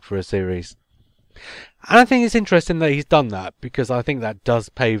dynamic for a series. And I think it's interesting that he's done that, because I think that does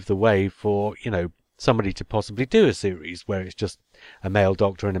pave the way for, somebody to possibly do a series where it's just a male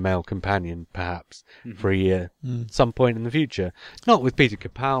Doctor and a male companion, perhaps, for a year, some point in the future. Not with Peter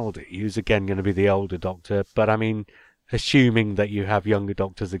Capaldi, who's again going to be the older Doctor, but I mean, assuming that you have younger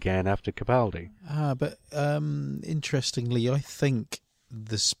Doctors again after Capaldi. But interestingly, I think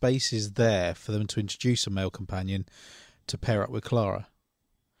the space is there for them to introduce a male companion to pair up with Clara.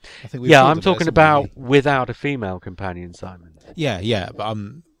 I'm talking about without a female companion, Simon. Yeah, but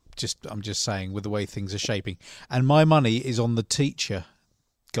I'm just saying with the way things are shaping. And my money is on the teacher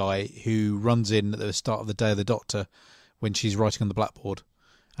guy who runs in at the start of the Day of the Doctor when she's writing on the blackboard,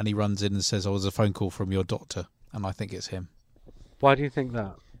 and he runs in and says, "Oh, there's a phone call from your doctor," and I think it's him. Why do you think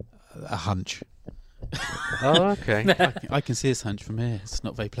that? A hunch. Oh, okay. I can see his hunch from here. It's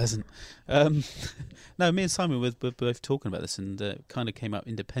not very pleasant. No, me and Simon were both talking about this, and kind of came up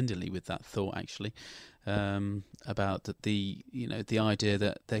independently with that thought, actually. about the idea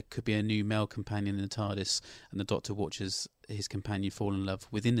that there could be a new male companion in the TARDIS, and the Doctor watches his companion fall in love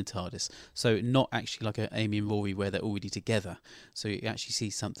within the TARDIS. So not actually like a Amy and Rory where they're already together. So you actually see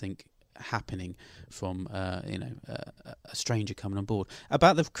something happening from a stranger coming on board.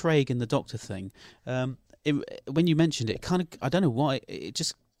 About the Craig and the Doctor thing, when you mentioned it, kind of, I don't know why, it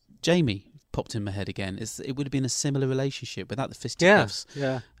just, Jamie popped in my head again. It would have been a similar relationship without the fisticuffs.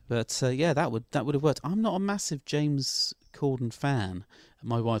 Yeah. But that would have worked. I'm not a massive James Corden fan.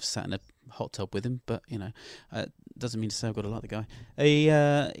 My wife sat in a hot tub with him, but doesn't mean to say I've got to like the guy. He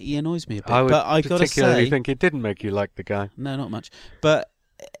annoys me a bit. I would but I got to particularly say, think it didn't make you like the guy. No, not much. But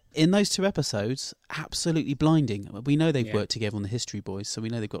in those 2 episodes, absolutely blinding. We know they've worked together on the History Boys, so we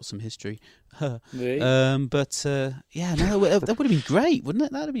know they've got some history. Really? That would have been great, wouldn't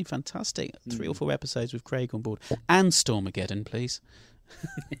it? That would have been fantastic. 3 or 4 episodes with Craig on board. And Stormageddon, please.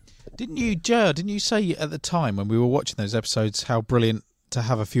 Didn't you say at the time when we were watching those episodes how brilliant to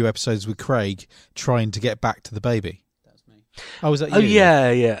have a few episodes with Craig trying to get back to the baby? That's me. Oh, was that you? Oh,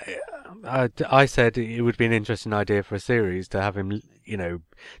 yeah. I said it would be an interesting idea for a series to have him,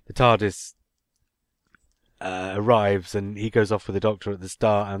 the TARDIS arrives and he goes off with the Doctor at the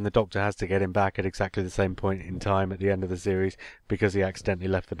start, and the Doctor has to get him back at exactly the same point in time at the end of the series because he accidentally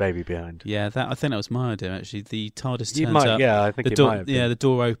left the baby behind. Yeah, I think that was my idea, actually. The TARDIS turns up. Yeah, I think it might have been. Yeah, the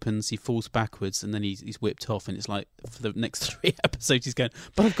door opens, he falls backwards, and then he's whipped off, and it's like, for the next 3 episodes, he's going,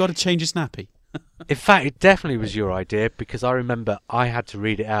 but I've got to change his nappy. In fact, it definitely was your idea, because I remember I had to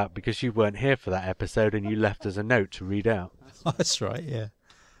read it out because you weren't here for that episode and you left us a note to read out. That's right, yeah.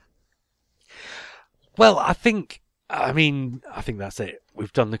 Well, I think that's it.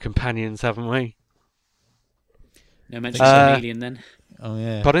 We've done the companions, haven't we? No mention of Chameleon then? Oh,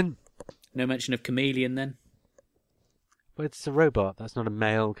 yeah. Pardon? No mention of Chameleon then? Well, it's a robot. That's not a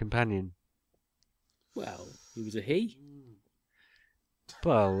male companion. Well, he was a he.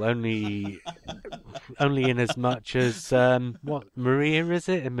 Well, only in as much as what Maria is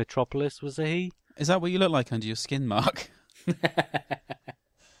it in Metropolis was a he? Is that what you look like under your skin mark?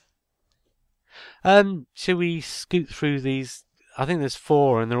 Shall we scoot through these? I think there's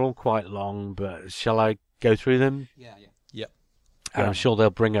 4 and they're all quite long, but shall I go through them? Yeah. Yep. And I'm sure they'll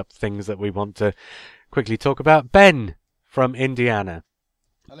bring up things that we want to quickly talk about. Ben from Indiana.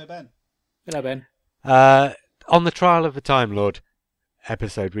 Hello, Ben. Hello, Ben. On the Trial of the Time Lord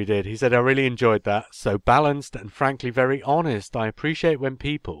episode we did, he said, I really enjoyed that. So balanced and frankly very honest. I appreciate when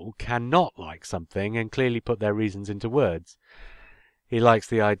people cannot like something and clearly put their reasons into words. He likes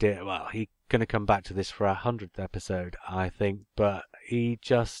the idea, well, he's going to come back to this for our 100th episode, I think, but I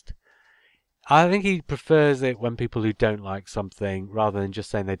think he prefers it when people who don't like something, rather than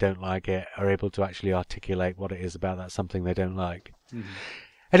just saying they don't like it, are able to actually articulate what it is about that something they don't like. Mm-hmm.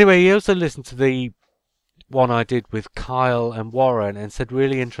 Anyway, he also listened to the one I did with Kyle and Warren and said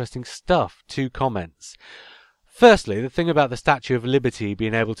really interesting stuff. 2 comments. Firstly, the thing about the Statue of Liberty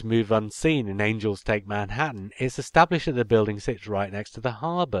being able to move unseen in Angels Take Manhattan is established that the building sits right next to the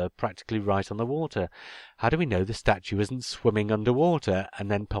harbour, practically right on the water. How do we know the statue isn't swimming underwater and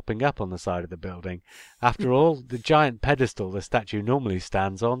then popping up on the side of the building? After all, the giant pedestal the statue normally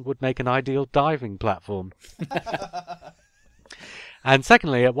stands on would make an ideal diving platform. And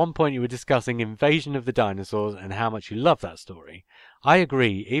secondly, at one point you were discussing Invasion of the Dinosaurs and how much you love that story. I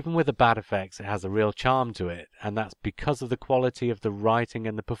agree, even with the bad effects, it has a real charm to it, and that's because of the quality of the writing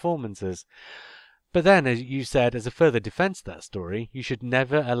and the performances. But then, as you said, as a further defense of that story, you should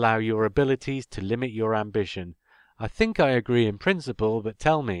never allow your abilities to limit your ambition. I think I agree in principle, but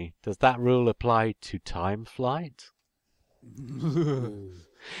tell me, does that rule apply to time flight?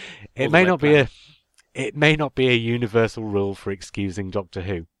 It may not be a universal rule for excusing Doctor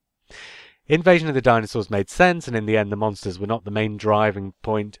Who. Invasion of the Dinosaurs made sense, and in the end the monsters were not the main driving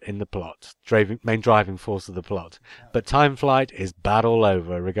point in the plot, main driving force of the plot. But time flight is bad all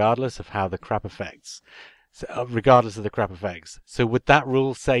over, regardless of the crap effects. So would that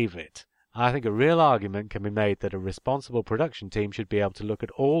rule save it? I think a real argument can be made that a responsible production team should be able to look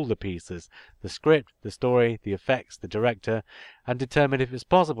at all the pieces, the script, the story, the effects, the director, and determine if it's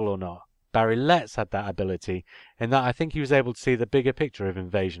possible or not. Barry Letts had that ability, in that I think he was able to see the bigger picture of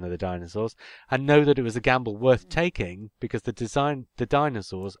Invasion of the Dinosaurs and know that it was a gamble worth taking because the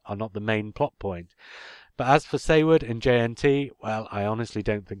dinosaurs are not the main plot point. But as for Saward and JNT, well, I honestly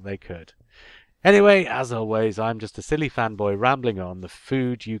don't think they could. Anyway, as always, I'm just a silly fanboy rambling on the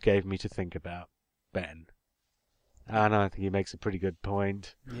food you gave me to think about, Ben. And I think he makes a pretty good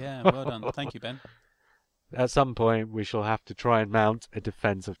point. Yeah, well done. Thank you, Ben. At some point, we shall have to try and mount a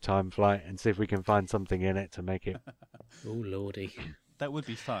defense of time flight and see if we can find something in it to make it. Oh, lordy. That would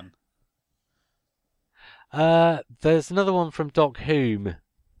be fun. There's another one from Doc Hume.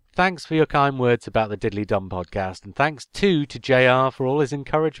 Thanks for your kind words about the Diddly Dum podcast, and thanks too to JR for all his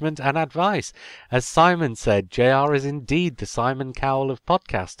encouragement and advice. As Simon said, JR is indeed the Simon Cowell of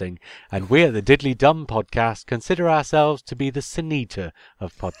podcasting, and we at the Diddly Dum podcast consider ourselves to be the Sunita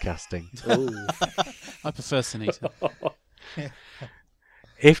of podcasting. I prefer Sunita.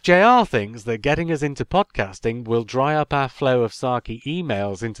 If JR thinks that getting us into podcasting will dry up our flow of Saki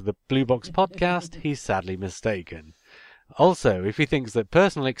emails into the Blue Box podcast, he's sadly mistaken. Also, if he thinks that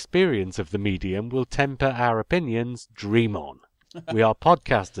personal experience of the medium will temper our opinions, dream on. We are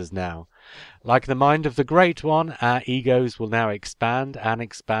podcasters now. Like the mind of the Great One, our egos will now expand and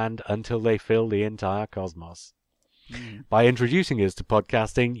expand until they fill the entire cosmos. By introducing us to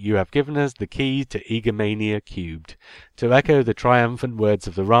podcasting, you have given us the key to egomania cubed. To echo the triumphant words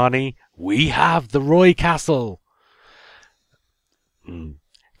of the Rani, we have the Roy Castle!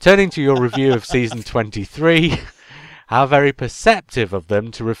 Turning to your review of season 23... How very perceptive of them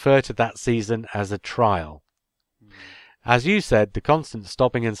to refer to that season as a trial. As you said, the constant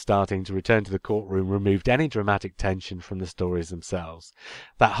stopping and starting to return to the courtroom removed any dramatic tension from the stories themselves.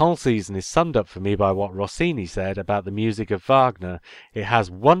 That whole season is summed up for me by what Rossini said about the music of Wagner. It has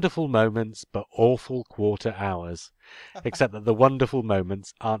wonderful moments, but awful quarter hours. Except that the wonderful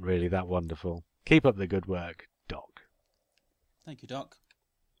moments aren't really that wonderful. Keep up the good work, Doc. Thank you, Doc.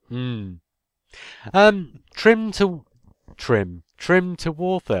 Trim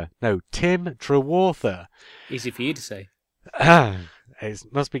Trewartha. No, Tim Trewartha. Easy for you to say. It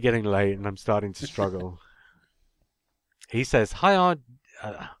must be getting late and I'm starting to struggle. He says, Hi,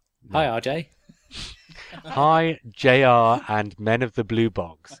 RJ. Hi, JR and Men of the Blue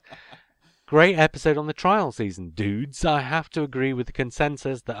Box. Great episode on the trial season, dudes. I have to agree with the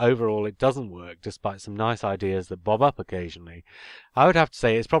consensus that overall it doesn't work, despite some nice ideas that bob up occasionally. I would have to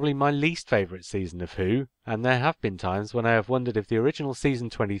say it's probably my least favourite season of Who, and there have been times when I have wondered if the original season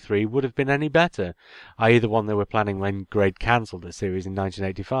 23 would have been any better, i.e. the one they were planning when Grade cancelled the series in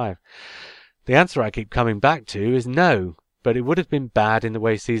 1985. The answer I keep coming back to is no, but it would have been bad in the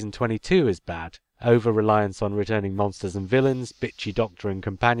way season 22 is bad. Over-reliance on returning monsters and villains, bitchy doctor and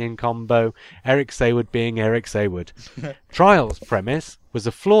companion combo, Eric Sayward being Eric Sayward. Trial's premise was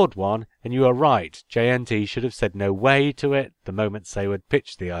a flawed one, and you are right, JNT should have said no way to it the moment Sayward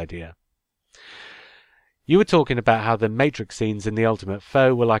pitched the idea. You were talking about how the Matrix scenes in The Ultimate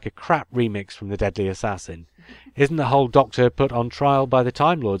Foe were like a crap remix from The Deadly Assassin. Isn't the whole Doctor put on trial by the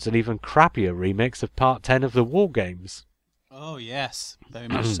Time Lords an even crappier remix of Part 10 of the War Games? Oh, yes. Very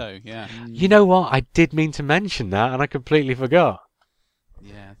much so, yeah. You know what? I did mean to mention that, and I completely forgot.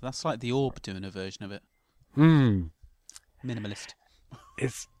 Yeah, that's like The Orb doing a version of it. Minimalist.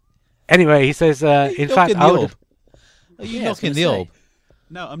 Anyway, he says, in fact, I would... Are you knocking The Orb?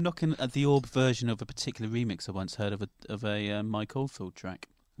 No, I'm knocking at The Orb version of a particular remix I once heard of a Mike Oldfield track,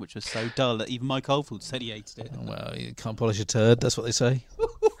 which was so dull that even Mike Oldfield said he hated it. Oh, well, you can't polish a turd, that's what they say.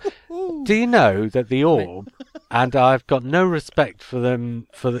 Do you know that The Orb, and I've got no respect for them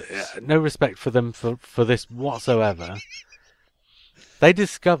for this whatsoever, they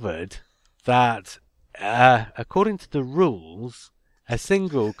discovered that according to the rules, a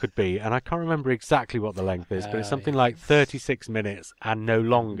single could be, and I can't remember exactly what the length is, but it's something like 36 minutes and no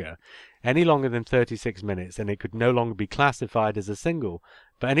longer. Any longer than 36 minutes, and it could no longer be classified as a single,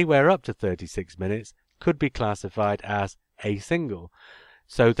 but anywhere up to 36 minutes could be classified as a single.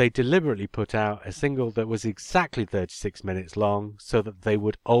 So they deliberately put out a single that was exactly 36 minutes long so that they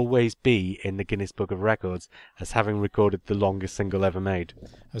would always be in the Guinness Book of Records as having recorded the longest single ever made.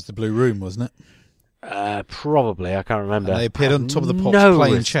 That was the Blue Room, wasn't it? Probably, I can't remember. And they appeared on top of the pops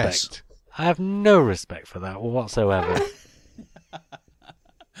playing chess. I have no respect for that whatsoever.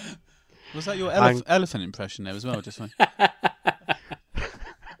 Was that your elephant impression there as well? Just fine.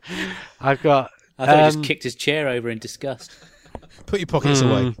 I've got... I thought he just kicked his chair over in disgust. Put your pockets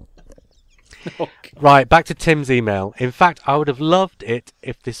away. Right, back to Tim's email. In fact, I would have loved it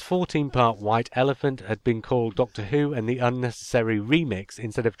if this 14-part White Elephant had been called Doctor Who and the Unnecessary Remix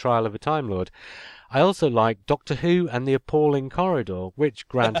instead of Trial of a Time Lord. I also like Doctor Who and the Appalling Corridor, which,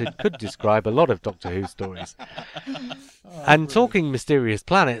 granted, could describe a lot of Doctor Who stories. And talking mysterious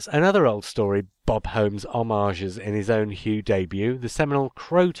planets, another old story Bob Holmes homages in his own Who debut, the seminal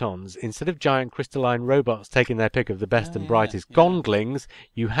Crotons. Instead of giant crystalline robots taking their pick of the best and brightest gondlings,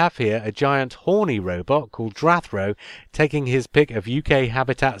 you have here a giant horny robot called Drathro taking his pick of UK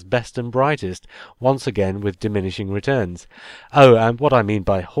habitat's best and brightest, once again with diminishing returns. Oh, and what I mean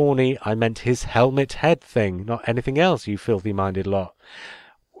by horny, I meant his helmet head thing, not anything else, you filthy-minded lot.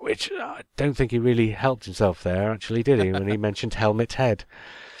 Which I don't think he really helped himself there, actually, did he, when he mentioned helmet head.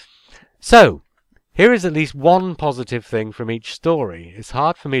 So, Here is at least one positive thing from each story. It's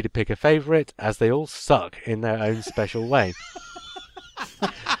hard for me to pick a favourite, as they all suck in their own special way.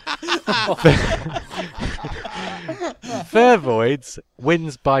 Furvoids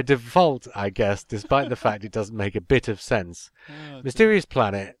wins by default, I guess, despite the fact it doesn't make a bit of sense. Mysterious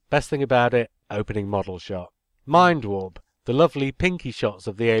Planet, best thing about it, opening model shot. Mind Warp, the lovely pinky shots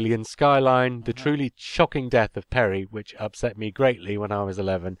of the alien skyline, the truly shocking death of Perry, which upset me greatly when I was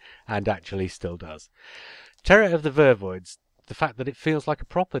 11, and actually still does. Terror of the Vervoids, the fact that it feels like a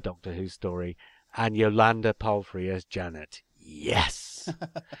proper Doctor Who story, and Yolanda Palfrey as Janet. Yes!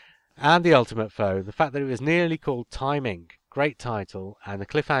 And The Ultimate Foe, the fact that it was nearly called Timing, great title, and the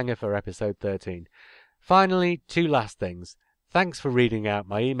cliffhanger for episode 13. Finally, two last things. Thanks for reading out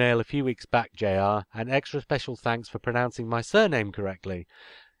my email a few weeks back, JR, and extra special thanks for pronouncing my surname correctly.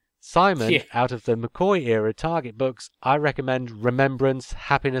 Simon, out of the McCoy-era Target books, I recommend Remembrance,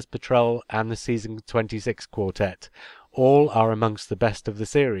 Happiness Patrol, and the Season 26 Quartet. All are amongst the best of the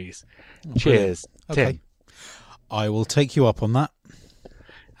series. Cheers, Tim. Okay. I will take you up on that.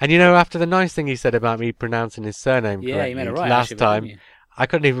 And you know, after the nice thing he said about me pronouncing his surname correctly you made it right, last actually, time, didn't you? I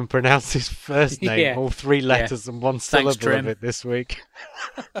couldn't even pronounce his first name, all three letters and one syllable Trim. of it this week.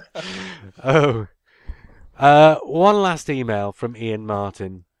 One last email from Ian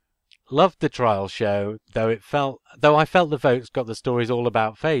Martin. Loved the trial show, though I felt the votes got the stories all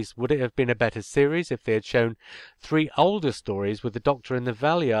about face. Would it have been a better series if they had shown 3 older stories with the Doctor and the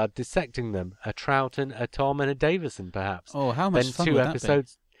Valeyard dissecting them? A Troughton, a Tom, and a Davison, perhaps. Oh, how much fun two would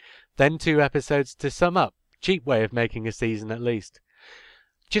episodes, Then 2 episodes to sum up. Cheap way of making a season, at least.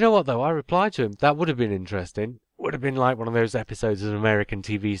 Do you know what, though? I replied to him. That would have been interesting. Would have been like one of those episodes of an American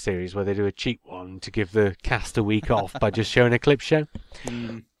TV series where they do a cheap one to give the cast a week off by just showing a clip show.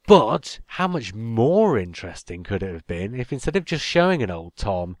 But how much more interesting could it have been if instead of just showing an old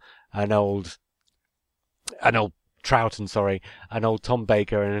Tom, an old Troughton, an old Tom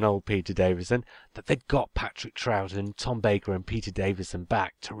Baker and an old Peter Davison, that they'd got Patrick Troughton, Tom Baker and Peter Davison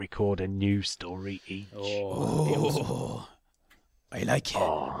back to record a new story each. I like it.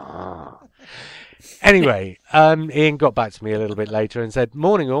 Anyway, Ian got back to me a little bit later and said,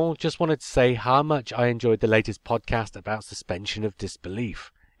 "Morning all, just wanted to say how much I enjoyed the latest podcast about suspension of disbelief.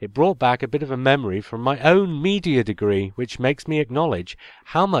 It brought back a bit of a memory from my own media degree, which makes me acknowledge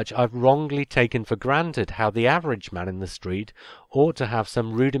how much I've wrongly taken for granted how the average man in the street ought to have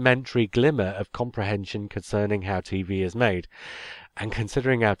some rudimentary glimmer of comprehension concerning how TV is made. And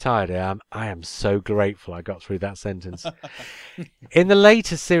considering how tired I am so grateful I got through that sentence. In the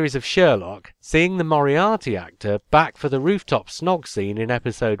latest series of Sherlock, seeing the Moriarty actor back for the rooftop snog scene in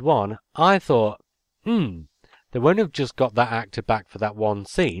episode 1, I thought, they won't have just got that actor back for that one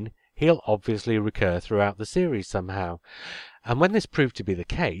scene. He'll obviously recur throughout the series somehow. And when this proved to be the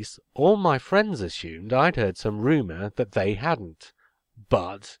case, all my friends assumed I'd heard some rumour that they hadn't.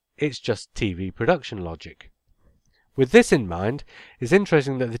 But it's just TV production logic. With this in mind, it's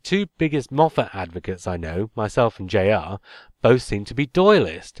interesting that the 2 biggest Moffat advocates I know, myself and JR, both seem to be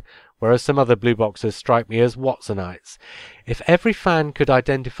Doyleist, whereas some other blue boxers strike me as Watsonites. If every fan could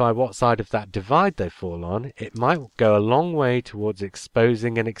identify what side of that divide they fall on, it might go a long way towards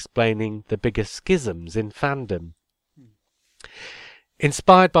exposing and explaining the bigger schisms in fandom.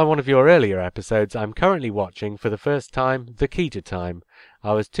 Inspired by one of your earlier episodes, I'm currently watching, for the first time, The Key to Time.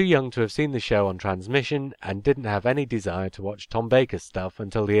 I was too young to have seen the show on transmission and didn't have any desire to watch Tom Baker's stuff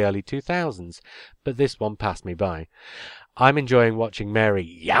until the early 2000s, but this one passed me by. I'm enjoying watching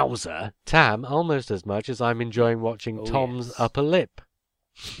Mary Yowza Tam almost as much as I'm enjoying watching Tom's upper lip.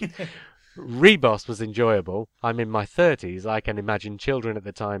 Reboss was enjoyable. I'm in my 30s. I can imagine children at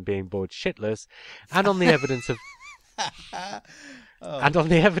the time being bored shitless, and on the evidence of... And on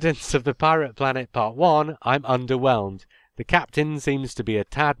the evidence of the Pirate Planet Part 1, I'm underwhelmed. The captain seems to be a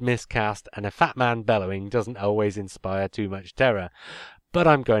tad miscast, and a fat man bellowing doesn't always inspire too much terror. But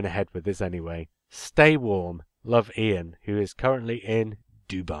I'm going ahead with this anyway. Stay warm. Love, Ian, who is currently in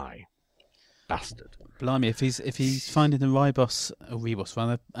Dubai. Bastard. Blimey, if he's finding the Rebos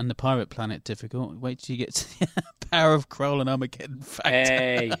and the Pirate Planet difficult, wait till you get to the Power of Kroll and Armageddon factor.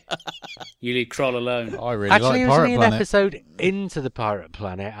 Hey, you leave Kroll alone. I really Actually, like it was Pirate only an Planet. episode into the Pirate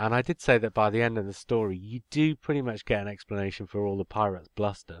Planet, and I did say that by the end of the story, you do pretty much get an explanation for all the pirates'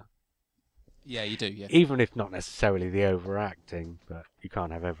 bluster. Yeah, you do, yeah. Even if not necessarily the overacting, but you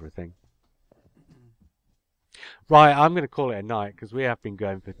can't have everything. Right, I'm going to call it a night because we have been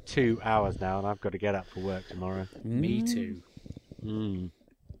going for 2 hours now and I've got to get up for work tomorrow. Me too.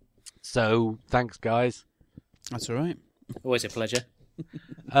 So, thanks guys. That's all right. Always a pleasure.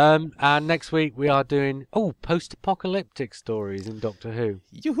 And next week we are doing, post-apocalyptic stories in Doctor Who.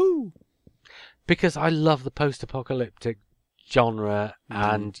 Yoo-hoo! because I love the post-apocalyptic genre,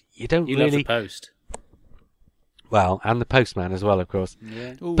 and you don't You really... love the Post. Well, and the Postman as well, of course.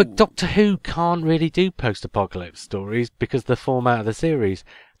 Yeah. But Doctor Who can't really do post-apocalypse stories because of the format of the series.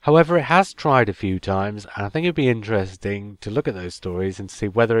 However, it has tried a few times, and I think it'd be interesting to look at those stories and see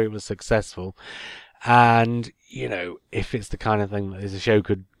whether it was successful. And, you know, if it's the kind of thing that the show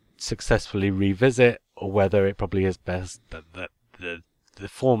could successfully revisit, or whether it probably is best that the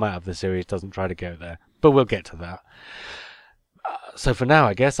format of the series doesn't try to go there. But we'll get to that. So for now,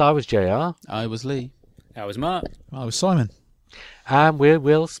 I guess I was JR. I was Lee. That was Mark. I was Simon. And we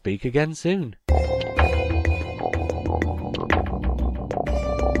will speak again soon.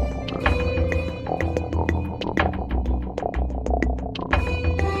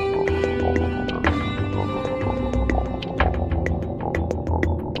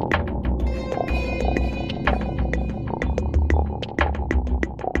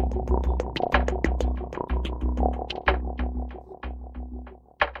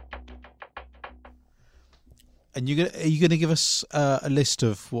 And are you going to give us a list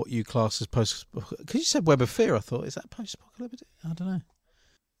of what you class as post? Because you said Web of Fear, I thought, is that post-apocalyptic? I don't know.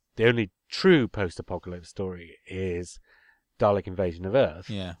 The only true post-apocalypse story is Dalek Invasion of Earth.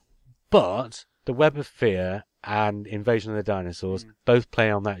 Yeah. But the Web of Fear and Invasion of the Dinosaurs both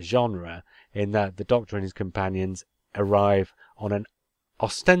play on that genre, in that the Doctor and his companions arrive on an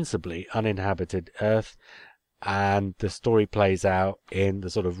ostensibly uninhabited Earth, and the story plays out in the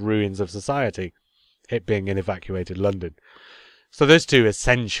sort of ruins of society, it being in evacuated London. So those two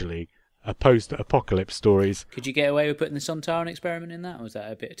essentially are post-apocalypse stories. Could you get away with putting the Sontaran experiment in that, or was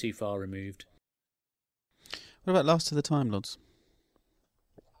that a bit too far removed? What about Last of the Time Lords?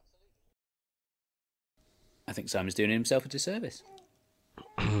 I think Simon's doing himself a disservice.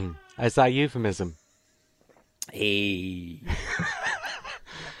 Is that a euphemism? Hey.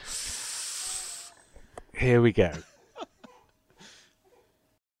 Here we go.